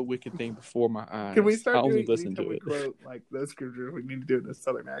set no wicked thing before my eyes. Can we start I only doing listen to it. Quote like those scriptures? We need to do it in a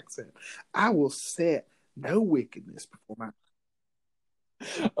southern accent. I will set no wickedness before my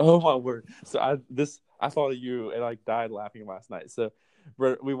eyes. Oh my word! So I thought of you and I died laughing last night. So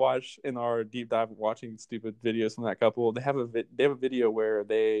we watched in our deep dive watching stupid videos from that couple. They have a video where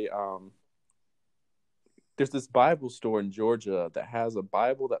they there's this Bible store in Georgia that has a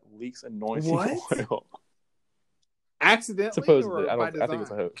Bible that leaks anointing What? oil. Accidentally Supposedly, or by I design? think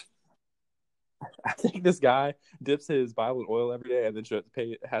it's a hoax. I think this guy dips his Bible in oil every day and then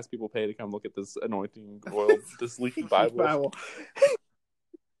has people pay to come look at this anointing oil, this leaking Bible.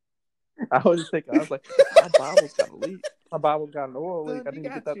 I was just thinking, I was like, my Bible's got a leak. My Bible's got an oil leak. I need to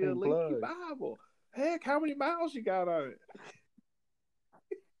get that thing plugged. Bible. Heck, how many miles you got on it?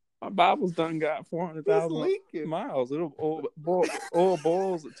 My Bible's done got 400,000 miles. Little oil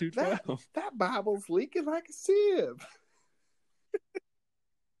boils at 212. That Bible's leaking like a sieve.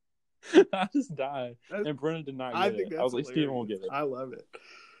 I just died, and Brennan did not get it. I was like, Steven won't get it. I love it.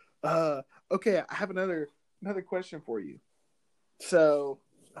 Okay, I have another question for you. So,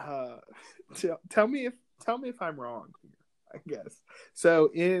 tell me if I'm wrong here, I guess. So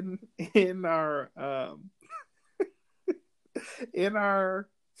in our in our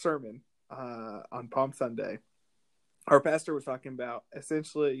sermon on Palm Sunday, our pastor was talking about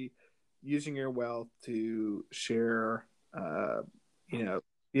essentially using your wealth to share,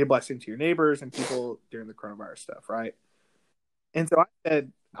 be a blessing to your neighbors and people during the coronavirus stuff, right? And so I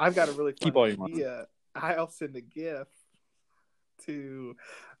said, I've got a really fun idea. I'll send a gift to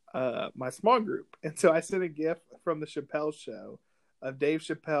my small group. And so I sent a gift from the Chappelle Show of Dave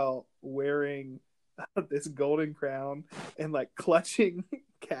Chappelle wearing this golden crown and like clutching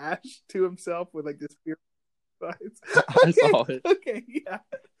cash to himself with like this fear. I saw it. Okay, yeah.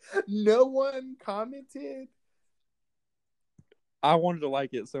 No one commented. I wanted to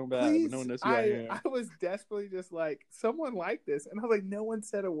like it so bad, but no one knows who I am. I was desperately just like, someone like this. And I was like, no one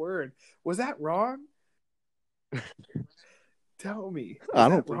said a word. Was that wrong? Tell me. I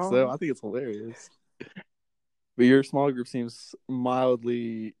don't think so. I think it's hilarious. But your small group seems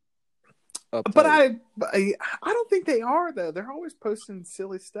mildly uptight. But I don't think they are, though. They're always posting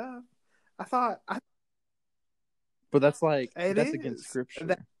silly stuff. But that's against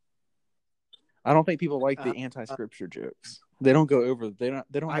scripture. I don't think people like the anti-scripture jokes. They don't go over. They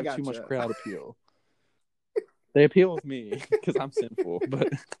don't have too much crowd appeal. They appeal with me because I'm sinful.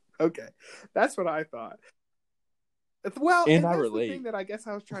 But okay, that's what I thought. Well, and I relate. The thing that I guess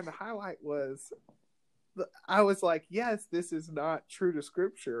I was trying to highlight was, I was like, yes, this is not true to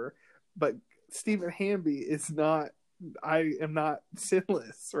scripture, but Stephen Hamby is not. I am not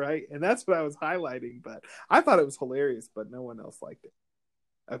sinless, right? And that's what I was highlighting. But I thought it was hilarious, but no one else liked it.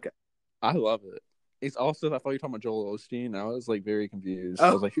 Okay. I love it. It's also, I thought you were talking about Joel Osteen. I was like very confused.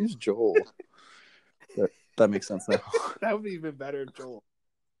 I was like, who's Joel? That makes sense now. That would be even better if Joel.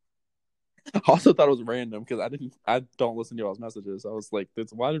 I also thought it was random because I don't listen to y'all's messages. I was like,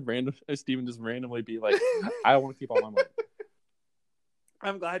 why did Steven just randomly be like, I want to keep all my money?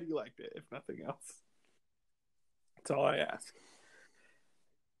 I'm glad you liked it, if nothing else. That's all I ask.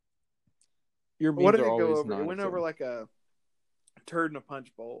 Your memes what did are it go always over? It went over like a turd in a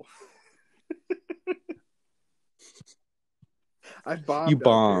punch bowl. I bombed. You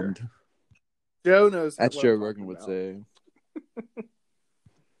bombed. Joe knows. That's Joe Rogan would say.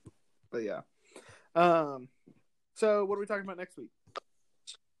 But yeah. So what are we talking about next week?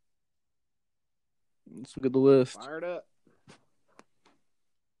 Let's look at the list. Fired up.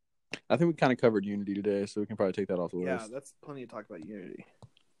 I think we kind of covered Unity today, so we can probably take that off the list. Yeah, that's plenty to talk about Unity.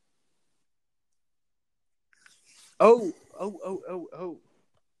 Oh.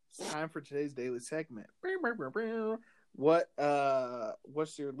 It's time for today's daily segment. What's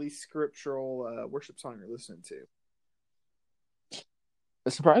your least scriptural worship song you're listening to?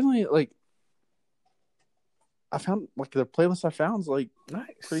 Surprisingly, I found the playlist I found is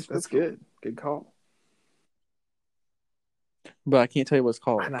nice. That's good. Good call. But I can't tell you what it's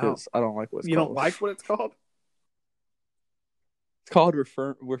called because I don't like what it's called. You don't like what it's called? It's called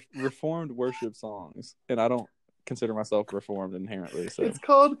Reformed Worship Songs, and I don't consider myself reformed inherently. So it's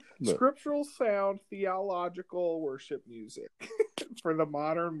called Scriptural Sound Theological Worship Music for the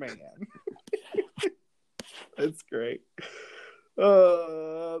Modern Man. That's great.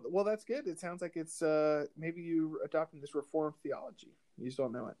 Well, that's good. It sounds like it's maybe you adopting this Reformed theology. You just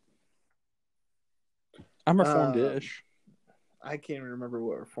don't know it. I'm Reformed-ish. I can't even remember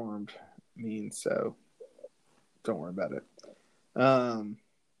what Reformed means, so don't worry about it.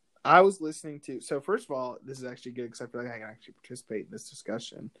 I was listening to. So first of all, this is actually good because I feel like I can actually participate in this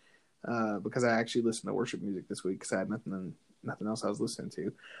discussion because I actually listened to worship music this week because I had nothing else I was listening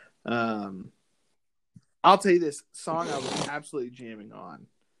to. I'll tell you this song I was absolutely jamming on.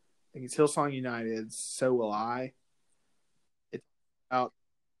 I think it's Hillsong United's "So Will I." It's out.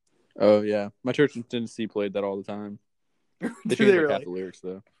 Oh yeah, my church in Tennessee played that all the time. They changed half the lyrics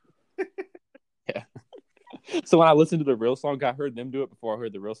though. Yeah. So when I listened to the real song, I heard them do it before I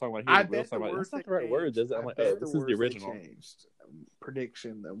heard the real song. When I hear I the real bet song, the I'm like, words that's not they the right words, changed. is it? I'm I like, bet oh, the this is the words they original. changed.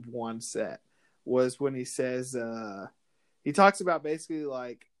 Prediction of one set was when he says he talks about basically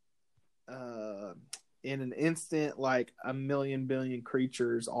like in an instant, like a million billion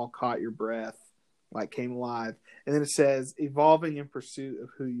creatures all caught your breath, like came alive, and then it says evolving in pursuit of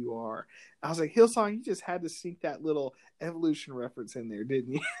who you are. I was like, Hillsong, you just had to sneak that little evolution reference in there,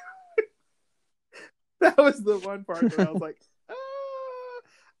 didn't you? That was the one part that I was like,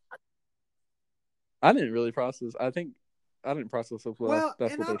 I didn't really process. I think I didn't process that's well,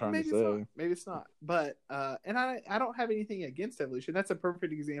 that's and what they're trying to maybe it's not. say. Maybe it's not. But and I don't have anything against evolution. That's a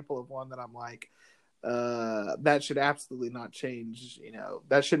perfect example of one that I'm like, that should absolutely not change. You know,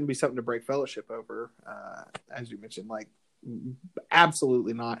 that shouldn't be something to break fellowship over. As you mentioned, like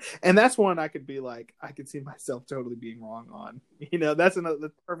absolutely not. And that's one I could be like, I could see myself totally being wrong on. You know, that's a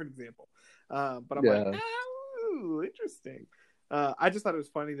perfect example. But I'm like, Yeah. oh, interesting. I just thought it was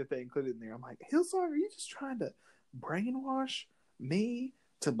funny that they included it in there. I'm like, Hillsong, are you just trying to brainwash me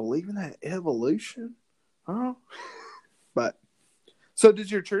to believe in that evolution? Huh? But so did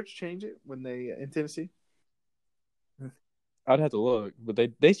your church change it when they in Tennessee? I'd have to look, but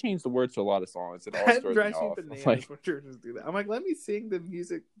they changed the words to a lot of songs. It always That throws me drives me off. bananas Like, when churches do that. I'm like, let me sing the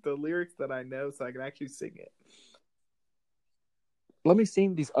music, the lyrics that I know, so I can actually sing it. let me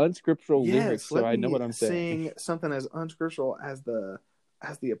sing these unscriptural lyrics Yes, so let I know me what I'm saying. sing something as unscriptural as the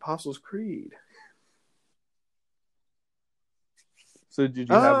Apostles' Creed. So did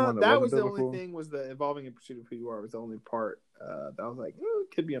you have one that That wasn't was the only biblical? thing, was the evolving in pursuit of who you are was the only part that I was like,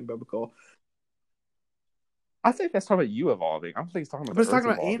 it could be unbiblical. I think that's talking about you evolving. I don't think it's talking But about it's the earth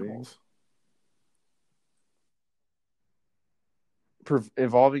talking about evolving. animals.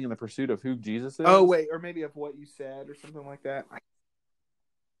 Evolving in the pursuit of who Jesus is. Oh wait, or maybe of what you said or something like that.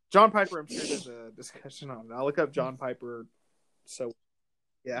 John Piper, I'm sure there's a discussion on it. I'll look up John Piper. So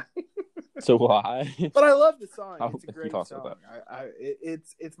yeah. So why? But I love the song. I It's hope a he great talks song. about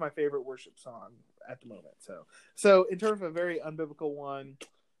It's my favorite worship song at the moment. So in terms of a very unbiblical one,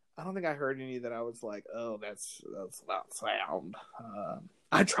 I don't think I heard any that I was like, oh, that's not sound.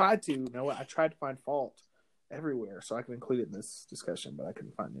 I tried to. Noah, I tried to find fault everywhere so I can include it in this discussion, but I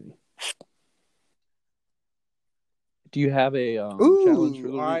couldn't find any. Do you have a challenge for Ooh, the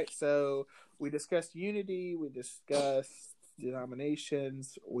all week? right. So we discussed unity. We discussed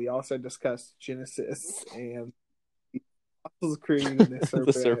denominations. We also discussed Genesis and the Apostles' Creed and the serpent,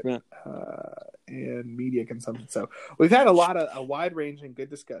 The serpent. And media consumption. So we've had a wide range and good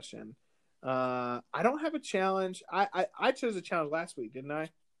discussion. I don't have a challenge. I chose a challenge last week, didn't I?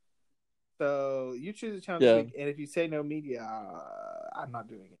 So you choose a challenge this week, and if you say no media, I'm not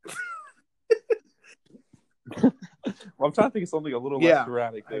doing it. Well, I'm trying to think of something a little less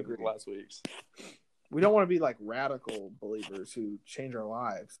dramatic than last week's. We don't want to be like radical believers who change our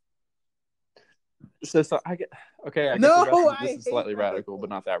lives. So I get okay. I No, guess this is slightly radical, but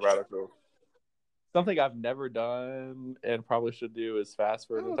not that radical. Something I've never done and probably should do is fast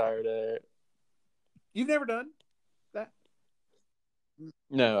for an entire day. You've never done that?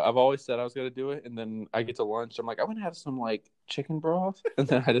 No, I've always said I was going to do it, and then I get to lunch. I'm like, I want to have some like chicken broth, and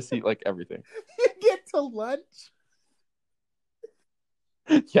then I just eat like everything. You get to lunch?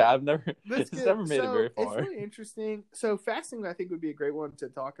 Yeah, it's never made it very far. It's really interesting. So fasting, I think, would be a great one to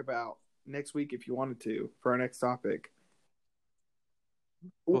talk about next week if you wanted to for our next topic.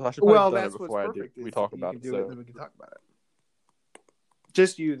 Well, I should probably that's what's what's perfect. perfect. We talk about it, so. and then we can talk about it.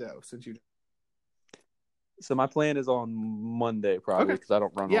 Just you though, since you. So my plan is on Monday probably because I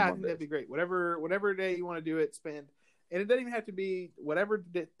don't run on Monday. Yeah, I think that'd be great. Whatever day you want to do it, spend, and it doesn't even have to be whatever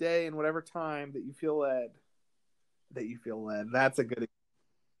day and whatever time that you feel led. That's a good.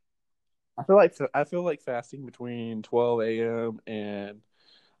 I feel like fasting between 12 a.m. and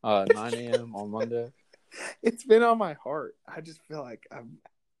 9 a.m. on Monday. It's been on my heart. I just feel like I'm.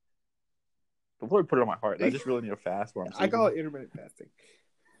 The Lord put it on my heart. I just really need to fast while I'm sleeping. I call it intermittent fasting.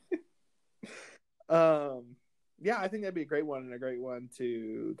 Yeah, I think that'd be a great one and a great one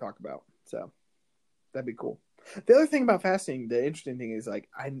to talk about. So that'd be cool. The other thing about fasting, the interesting thing is like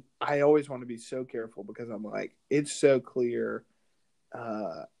I always want to be so careful because I'm like, it's so clear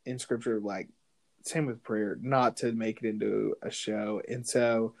in scripture, like same with prayer, not to make it into a show. And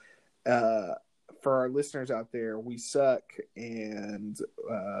so for our listeners out there, we suck and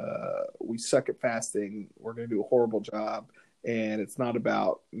we suck at fasting. We're going to do a horrible job. And it's not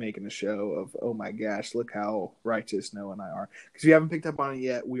about making a show of, oh my gosh, look how righteous Noah and I are. Because if you haven't picked up on it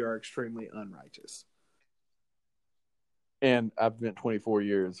yet, we are extremely unrighteous. And I've been 24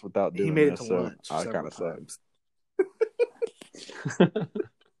 years without doing this. He made this, it to so lunch I kind of times. suck.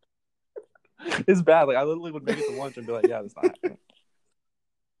 It's bad. Like I literally would make it to lunch and be like, "Yeah, that's not happening."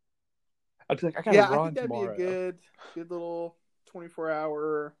 I'd be like, "I gotta I run think that'd tomorrow." be a good little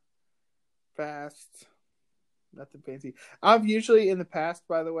 24-hour fast. Nothing fancy. I've usually in the past,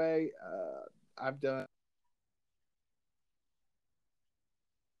 by the way, I've done.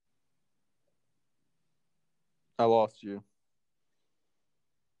 I lost you.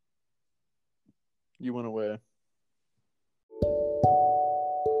 You went away.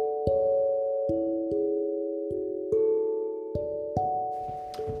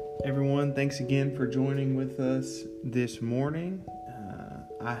 Everyone, thanks again for joining with us this morning.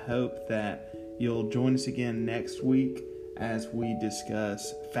 I hope that you'll join us again next week as we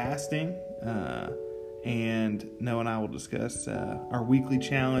discuss fasting. And Noah and I will discuss our weekly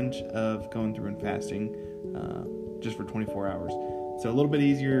challenge of going through and fasting just for 24 hours. So a little bit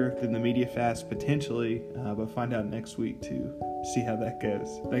easier than the media fast potentially, but find out next week to see how that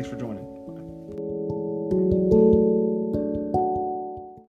goes. Thanks for joining.